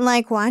do it. I don't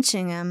like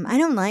watching them. I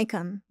don't like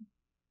them.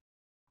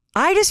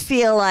 I just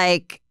feel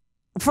like,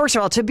 first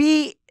of all, to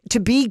be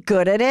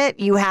good at it,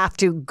 you have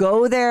to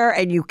go there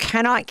and you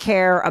cannot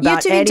care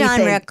about anything. You have to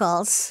be Don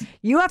Rickles.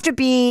 You have to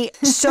be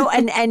so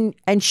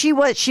and she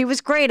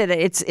was great at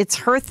it. It's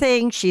her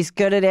thing. She's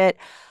good at it.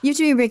 You have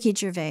to be Ricky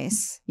Gervais,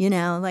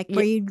 like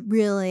where you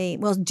really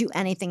do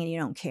anything and you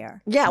don't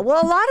care. Yeah,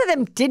 well, a lot of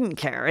them didn't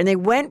care and they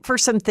went for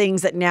some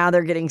things that now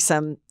they're getting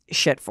some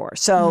shit for.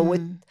 So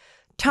with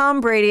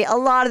Tom Brady, a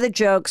lot of the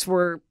jokes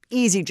were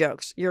easy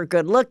jokes. You're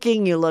good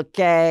looking, you look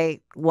gay,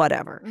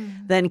 whatever.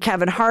 Then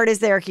Kevin Hart is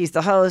there. He's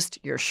the host.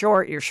 You're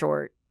short, you're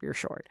short, you're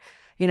short.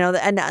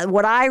 And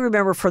what I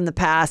remember from the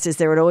past is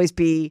there would always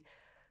be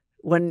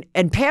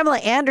and Pamela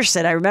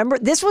Anderson, I remember,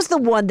 this was the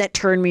one that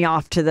turned me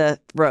off to the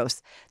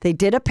roast. They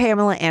did a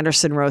Pamela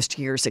Anderson roast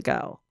years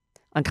ago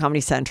on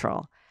Comedy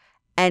Central.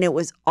 And it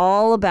was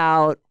all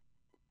about,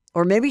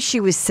 or maybe she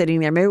was sitting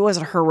there. Maybe it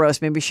wasn't her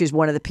roast. Maybe she was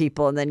one of the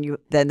people and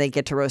then they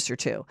get to roast her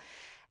too.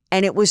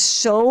 And it was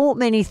so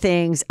many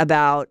things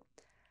about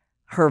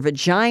her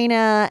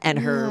vagina and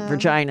her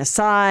vagina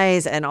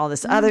size and all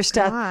this other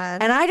stuff.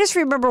 And I just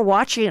remember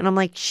watching it and I'm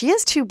like, she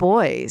has 2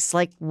 boys.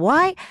 Like,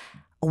 why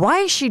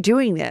is she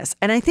doing this?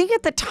 And I think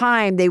at the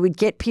time they would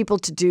get people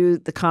to do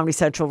the Comedy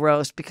Central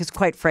roast because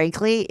quite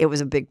frankly, it was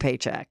a big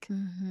paycheck.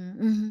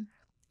 And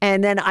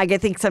then I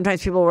think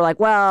sometimes people were like,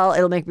 well,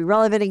 it'll make me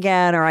relevant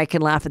again, or I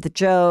can laugh at the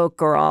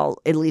joke, or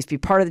I'll at least be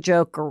part of the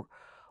joke or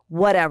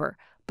whatever.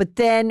 But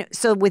then,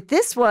 so with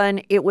this one,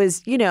 it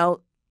was,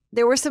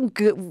 there were some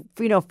good,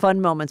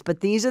 fun moments, but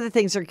these are the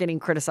things they're getting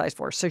criticized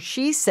for. So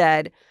she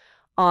said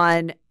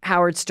on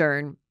Howard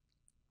Stern,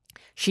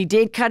 she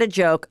did cut a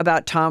joke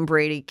about Tom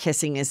Brady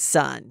kissing his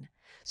son.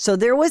 So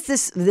there was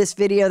this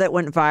video that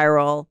went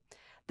viral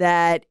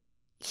that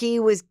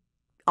he was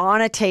on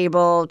a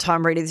table,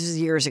 Tom Brady, this was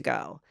years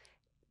ago,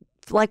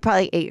 like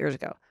probably 8 years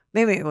ago.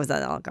 Maybe it was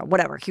that long ago,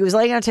 whatever. He was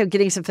laying on a table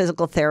getting some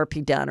physical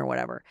therapy done or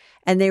whatever.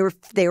 And they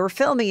were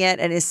filming it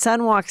and his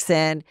son walks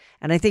in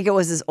and I think it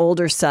was his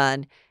older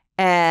son.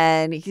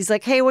 And he's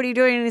like, hey, what are you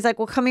doing? And he's like,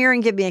 well, come here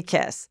and give me a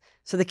kiss.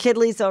 So the kid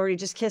leads over, he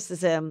just kisses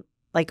him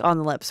like on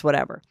the lips,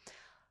 whatever.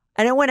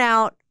 And it went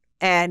out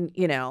and,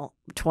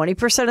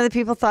 20% of the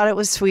people thought it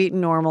was sweet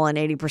and normal and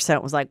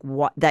 80% was like,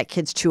 what? That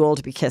kid's too old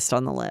to be kissed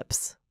on the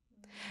lips.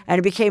 And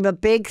it became a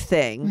big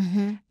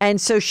thing. And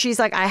so she's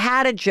like, I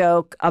had a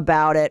joke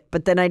about it,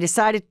 but then I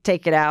decided to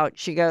take it out.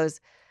 She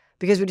goes,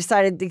 because we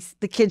decided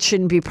the kids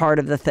shouldn't be part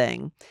of the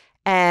thing.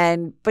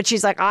 But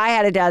she's like, I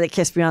had a dad that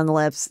kissed me on the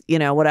lips,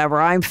 whatever,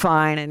 I'm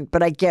fine.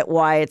 But I get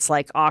why it's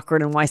like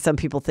awkward and why some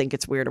people think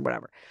it's weird or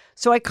whatever.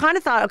 So I kind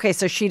of thought, okay,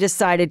 so she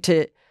decided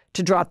to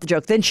drop the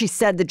joke. Then she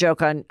said the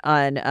joke on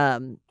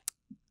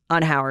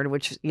Howard,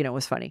 which,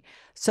 was funny.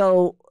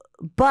 So,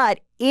 but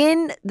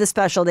in the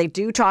special, they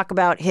do talk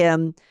about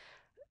him.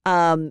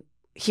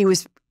 He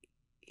was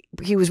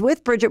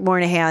with Bridget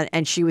Moynihan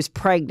and she was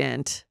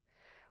pregnant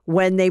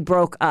when they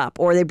broke up,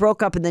 or they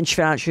broke up and then she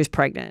found out she was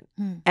pregnant.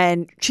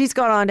 And she's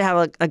gone on to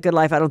have a good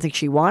life. I don't think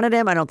she wanted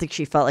him. I don't think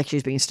she felt like she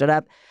was being stood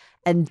up.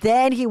 And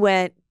then he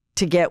went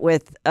to get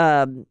with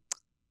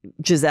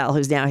Giselle,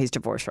 who's now he's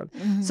divorced from.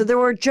 So there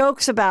were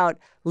jokes about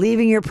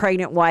leaving your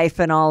pregnant wife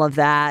and all of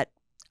that.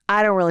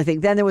 I don't really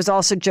think. Then there was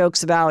also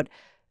jokes about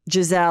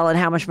Giselle and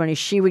how much money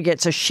she would get.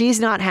 So she's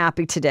not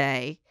happy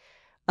today.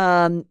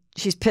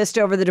 She's pissed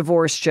over the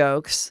divorce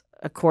jokes,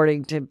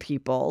 according to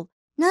people.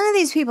 None of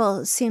these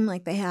people seem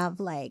like they have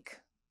like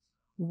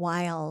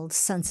wild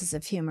senses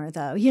of humor,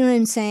 though. You know what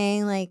I'm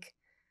saying? Like,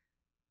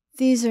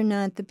 these are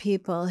not the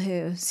people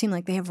who seem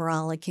like they have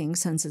rollicking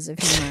senses of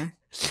humor.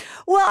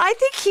 Well,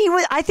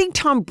 I think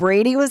Tom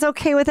Brady was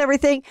okay with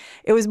everything.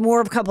 It was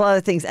more of a couple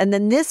other things. And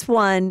then this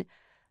one,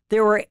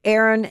 there were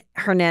Aaron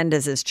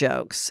Hernandez's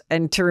jokes.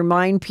 And to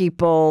remind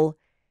people,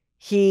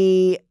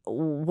 he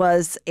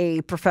was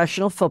a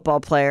professional football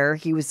player.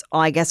 He was,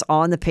 I guess,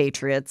 on the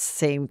Patriots,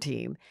 same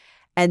team.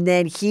 And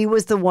then he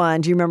was the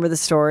one, do you remember the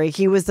story?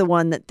 He was the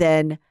one that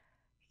then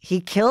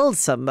he killed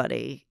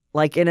somebody,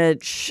 like in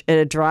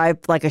a drive,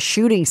 like a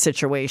shooting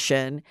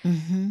situation.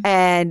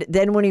 And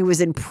then when he was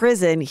in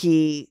prison,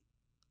 he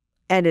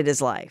ended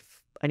his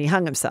life and he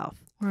hung himself.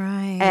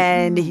 Right.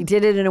 And he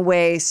did it in a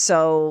way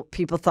so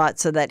people thought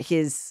so that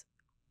his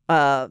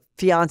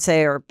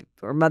fiance or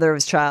mother of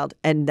his child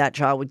and that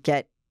child would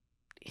get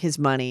his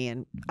money.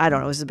 And I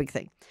don't know, it was a big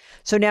thing.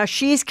 So now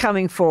she's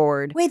coming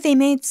forward. Wait, they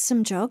made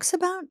some jokes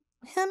about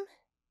him?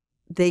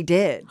 They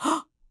did.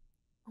 Oh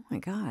my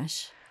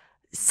gosh.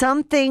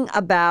 Something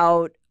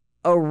about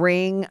a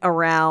ring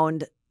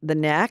around the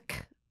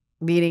neck,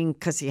 meaning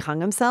because he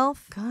hung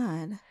himself.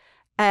 God.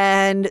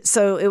 And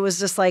so it was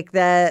just like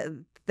that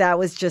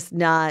was just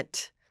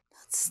not.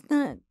 That's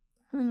not.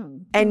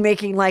 And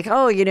making like,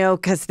 oh,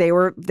 because they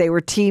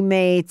were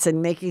teammates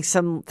and making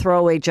some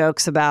throwaway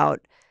jokes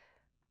about,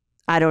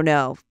 I don't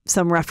know,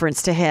 some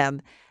reference to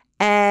him.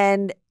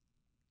 And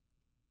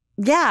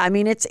yeah, I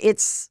mean, it's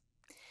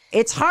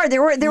it's hard.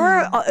 There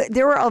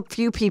were a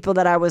few people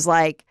that I was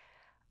like,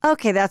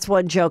 okay, that's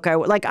one joke. I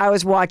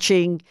was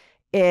watching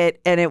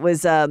it, and it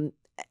was and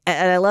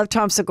I love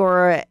Tom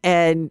Segura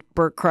and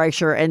Bert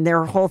Kreischer, and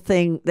their whole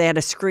thing. They had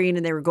a screen,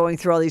 and they were going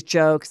through all these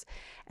jokes,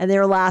 and they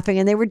were laughing,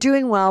 and they were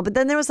doing well. But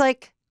then there was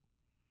like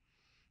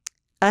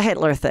a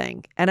Hitler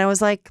thing, and I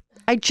was like,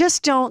 I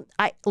just don't.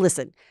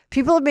 Listen.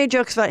 People have made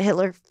jokes about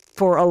Hitler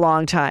for a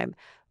long time,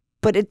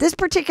 but at this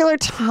particular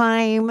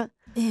time,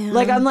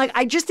 I'm like,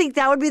 I just think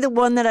that would be the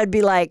one that I'd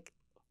be like.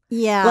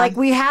 Yeah. Like,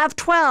 we have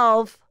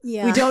 12.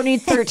 Yeah. We don't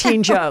need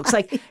 13 jokes.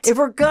 Like, if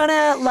we're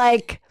gonna,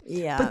 like,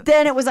 but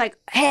then it was like,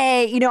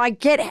 hey, I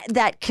get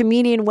that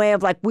comedian way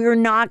of like, we're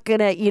not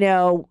gonna,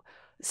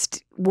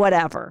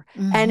 whatever.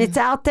 Mm-hmm. And it's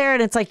out there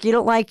and it's like, you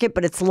don't like it,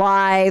 but it's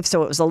live.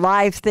 So it was a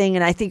live thing.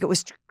 And I think it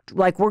was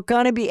like, we're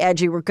gonna be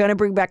edgy. We're gonna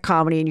bring back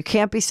comedy and you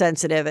can't be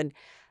sensitive. And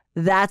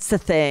that's the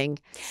thing.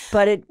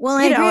 But I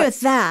agree with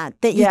that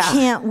you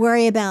can't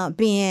worry about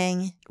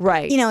being,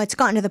 right. It's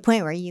gotten to the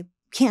point where you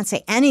can't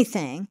say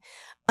anything.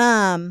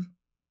 But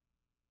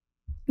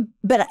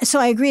so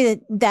I agree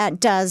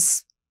that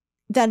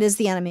is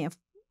the enemy of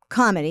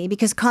comedy,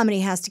 because comedy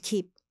has to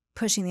keep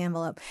pushing the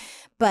envelope.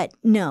 But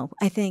no,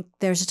 I think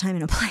there's a time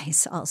and a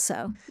place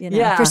also,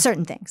 for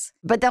certain things.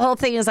 But the whole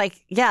thing is like,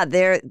 at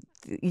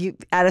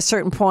a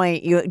certain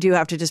point, you do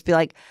have to just be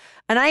like,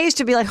 and I used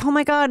to be like, oh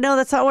my God, no,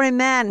 that's not what I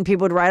meant. And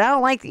people would write, I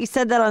don't like that you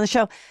said that on the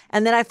show.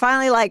 And then I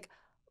finally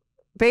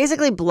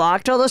basically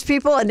blocked all those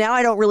people, and now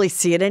I don't really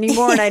see it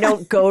anymore, and I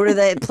don't go to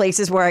the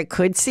places where I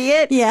could see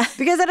it. Yeah.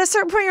 Because at a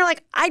certain point, you're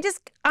like,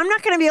 I'm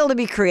not going to be able to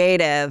be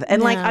creative,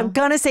 and I'm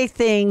going to say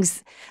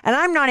things, and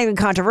I'm not even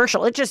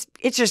controversial. It's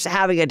just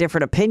having a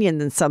different opinion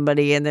than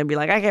somebody, and then be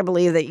like, I can't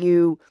believe that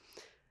you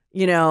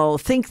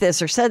think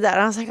this or said that.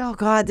 And I was like, oh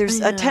God,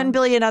 there's 10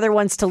 billion other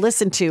ones to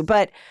listen to,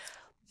 but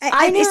for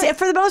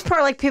the most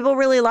part, like, people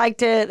really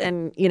liked it,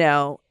 and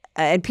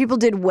and people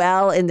did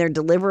well in their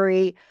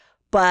delivery,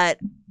 but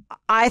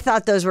I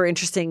thought those were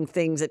interesting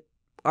things that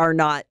are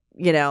not,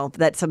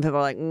 that some people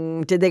are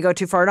like, did they go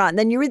too far or not? And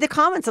then you read the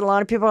comments, and a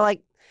lot of people are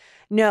like,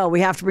 no, we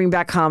have to bring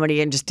back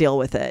comedy and just deal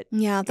with it.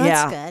 Yeah,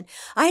 that's good.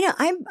 I know.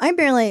 I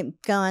barely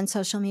go on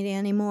social media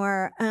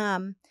anymore.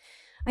 I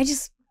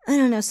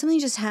don't know. Something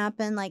just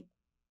happened. Like,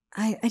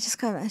 I just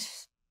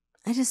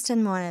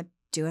didn't want to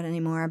do it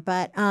anymore.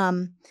 But I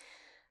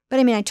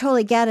mean, I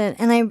totally get it.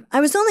 And I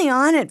was only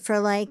on it for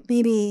like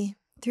maybe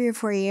 3 or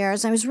 4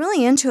 years. I was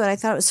really into it. I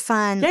thought it was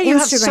fun. Yeah, you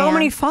have so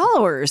many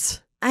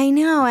followers. I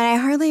know, and I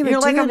hardly ever do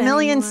it anymore. You're like 1.7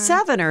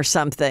 million or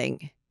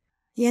something.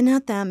 Yeah,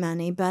 not that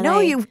many, but no,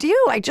 you do.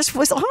 I just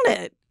was on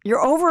it.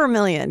 You're over 1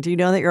 million. Do you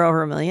know that you're over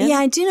 1 million? Yeah,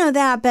 I do know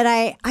that, but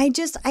I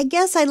guess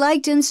I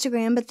liked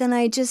Instagram, but then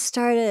I just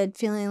started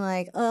feeling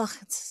like, I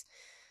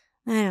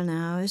don't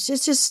know. It's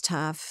just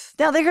tough.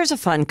 Now, here's a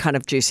fun kind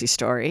of juicy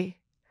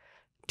story.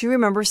 Do you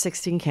remember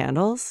 16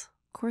 Candles?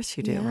 Of course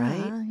you do,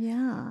 right?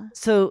 Yeah.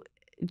 So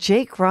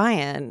Jake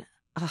Ryan,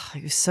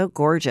 he was so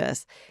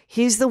gorgeous.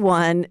 He's the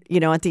one,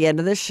 at the end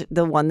of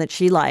the one that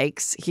she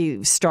likes.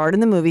 He starred in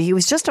the movie. He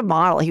was just a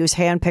model. He was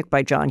handpicked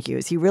by John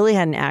Hughes. He really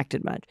hadn't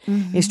acted much.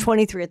 Mm-hmm. He was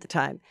 23 at the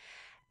time.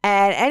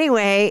 And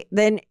anyway,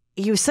 then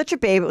he was such a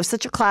babe. It was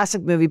such a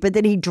classic movie. But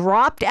then he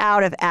dropped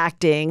out of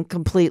acting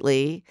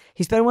completely.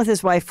 He's been with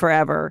his wife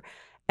forever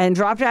and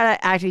dropped out of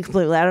acting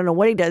completely. I don't know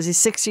what he does. He's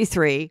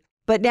 63.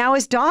 But now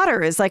his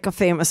daughter is like a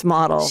famous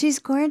model. She's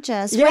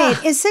gorgeous. Yeah.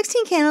 Wait, is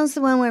 16 Candles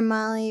the one where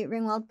Molly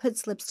Ringwald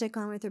puts lipstick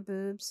on with her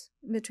boobs,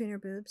 between her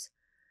boobs?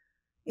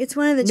 It's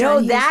one of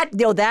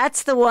the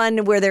that's the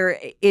one where they're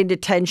in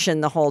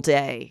detention the whole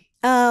day.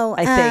 Oh,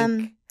 I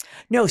think.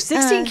 No,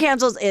 16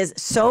 Candles is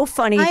so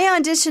funny. I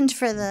auditioned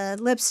for the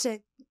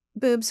lipstick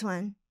boobs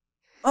one.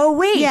 Oh,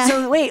 wait. Yeah.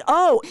 So, wait.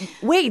 Oh,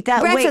 wait.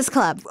 Breakfast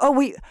Club. Oh,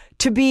 wait.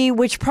 To be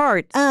which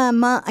part?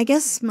 I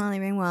guess Molly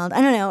Ringwald.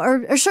 I don't know.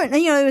 Or short,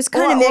 it was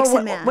kind of mix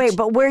and match. Wait,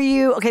 but were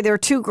you, okay, there were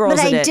two girls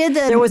in it.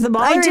 There was the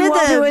Molly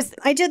Ringwald who was.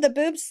 I did the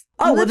boobs.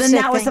 Oh, well, then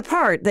that was the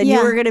part. Then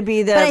you were going to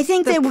be the. But I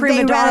think they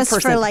read us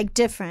person. for like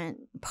different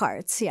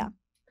parts. Yeah.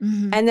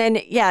 Mm-hmm. And then,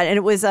 and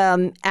it was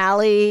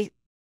Ali.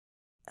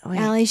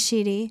 Ali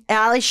Sheedy.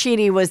 Ali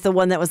Sheedy was the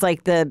one that was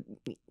like the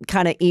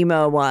kind of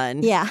emo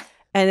one. Yeah.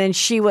 And then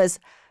she was.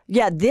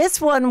 Yeah, this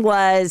one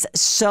was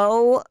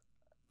so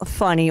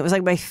funny. It was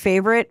like my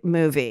favorite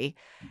movie.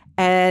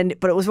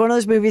 But it was one of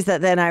those movies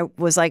that then I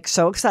was like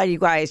so excited, you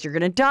guys, you're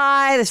going to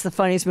die. This is the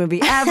funniest movie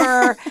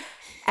ever.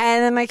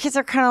 And then my kids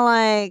are kind of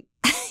like,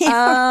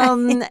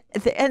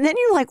 and then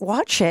you like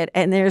watch it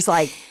and there's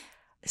like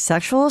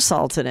sexual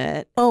assault in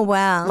it. Oh,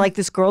 wow. Like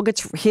his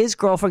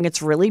girlfriend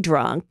gets really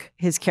drunk,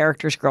 his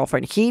character's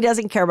girlfriend. He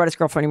doesn't care about his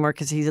girlfriend anymore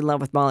because he's in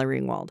love with Molly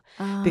Ringwald.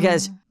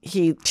 Because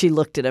she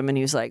looked at him and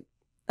he was like,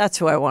 that's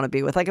who I want to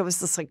be with. Like, it was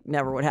just like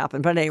never would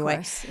happen. But anyway. Of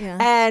course,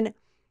 yeah.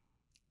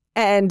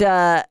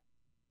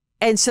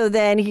 And so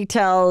then he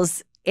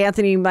tells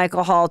Anthony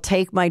Michael Hall,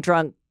 take my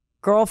drunk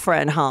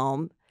girlfriend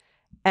home.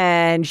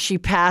 And she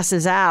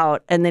passes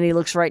out. And then he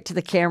looks right to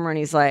the camera and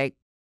he's like,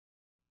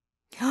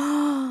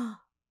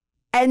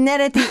 And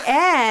then at the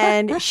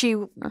end, she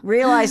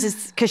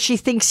realizes because she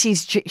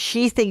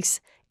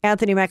thinks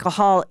Anthony Michael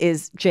Hall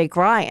is Jake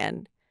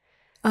Ryan.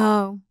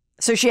 Oh.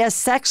 So she has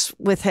sex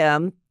with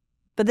him,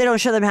 but they don't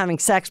show them having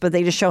sex, but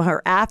they just show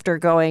her after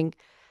going,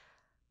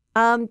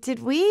 did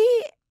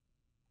we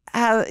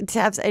have,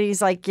 and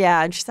he's like,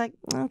 yeah. And she's like,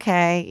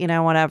 okay,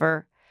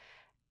 whatever.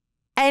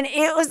 And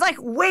it was like,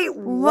 wait,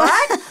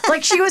 what?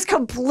 Like she was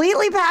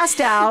completely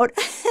passed out.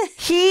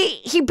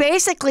 He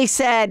basically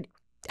said,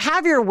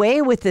 have your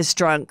way with this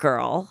drunk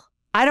girl.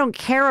 I don't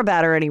care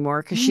about her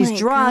anymore because she's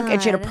drunk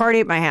and she had a party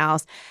at my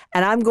house.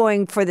 And I'm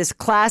going for this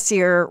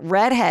classier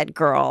redhead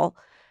girl.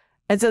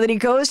 And so then he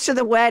goes to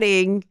the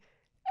wedding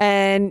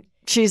and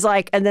she's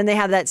like, and then they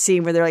have that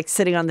scene where they're like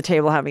sitting on the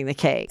table having the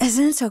cake.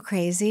 Isn't it so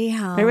crazy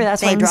how maybe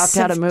that's why I dropped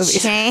out of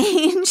movies.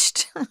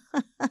 Changed.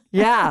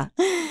 Yeah.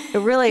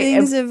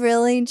 Things have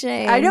really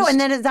changed. I know. And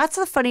then that's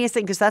the funniest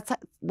thing because that's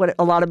what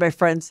a lot of my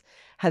friends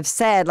have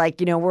said. Like,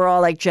 we're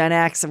all like Gen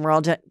X and we're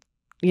all,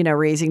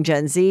 raising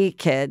Gen Z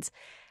kids.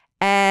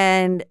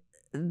 And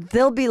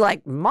they'll be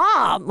like,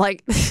 Mom,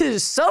 like, this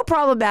is so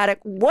problematic.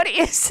 What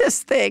is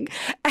this thing?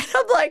 And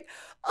I'm like,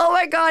 oh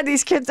my God,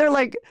 these kids are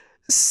like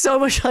so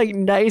much like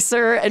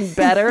nicer and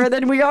better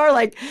than we are.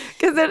 Like,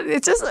 because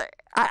it's just,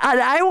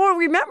 I won't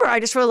remember. I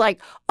just feel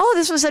like, oh,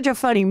 this was such a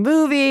funny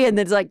movie. And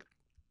it's like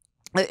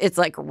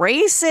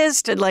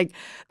racist. And like,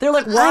 they're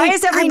like, why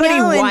is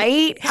everybody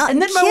white? And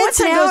then my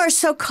kids now are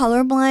so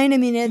colorblind. I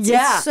mean, it's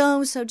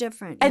so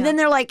different. And then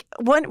they're like,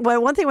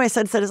 one thing my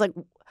son said is like,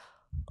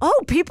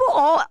 oh, people,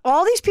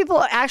 all these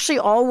people actually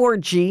all wore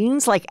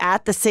jeans like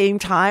at the same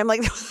time.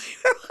 Like they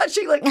were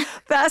watching like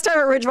Fast Time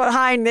at Ridgemont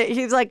High, and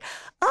he's like,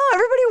 oh,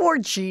 everybody wore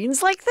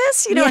jeans like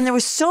this, And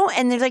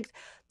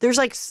there's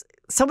like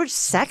so much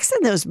sex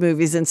in those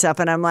movies and stuff.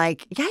 And I'm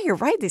like, yeah, you're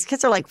right. These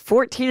kids are like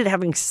 14 and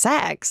having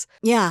sex.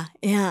 Yeah.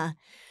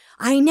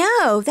 I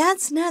know.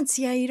 That's nuts.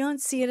 Yeah, you don't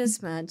see it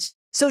as much.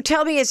 So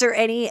tell me, is there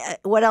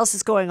what else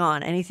is going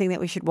on? Anything that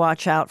we should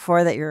watch out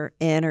for that you're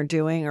in or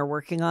doing or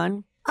working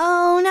on?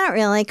 Oh, not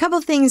really. A couple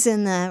things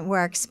in the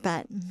works,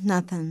 but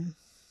nothing.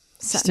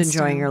 Just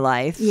enjoying your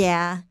life.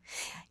 Yeah.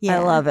 I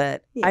love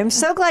it. Yeah. I'm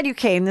so glad you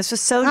came. This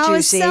was so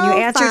juicy. So and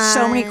you answered fun.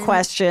 so many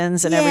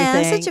questions and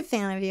everything. I'm such a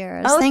fan of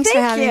yours. Oh, Thanks for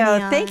having me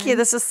on. Thank you.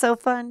 This was so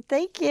fun.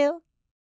 Thank you.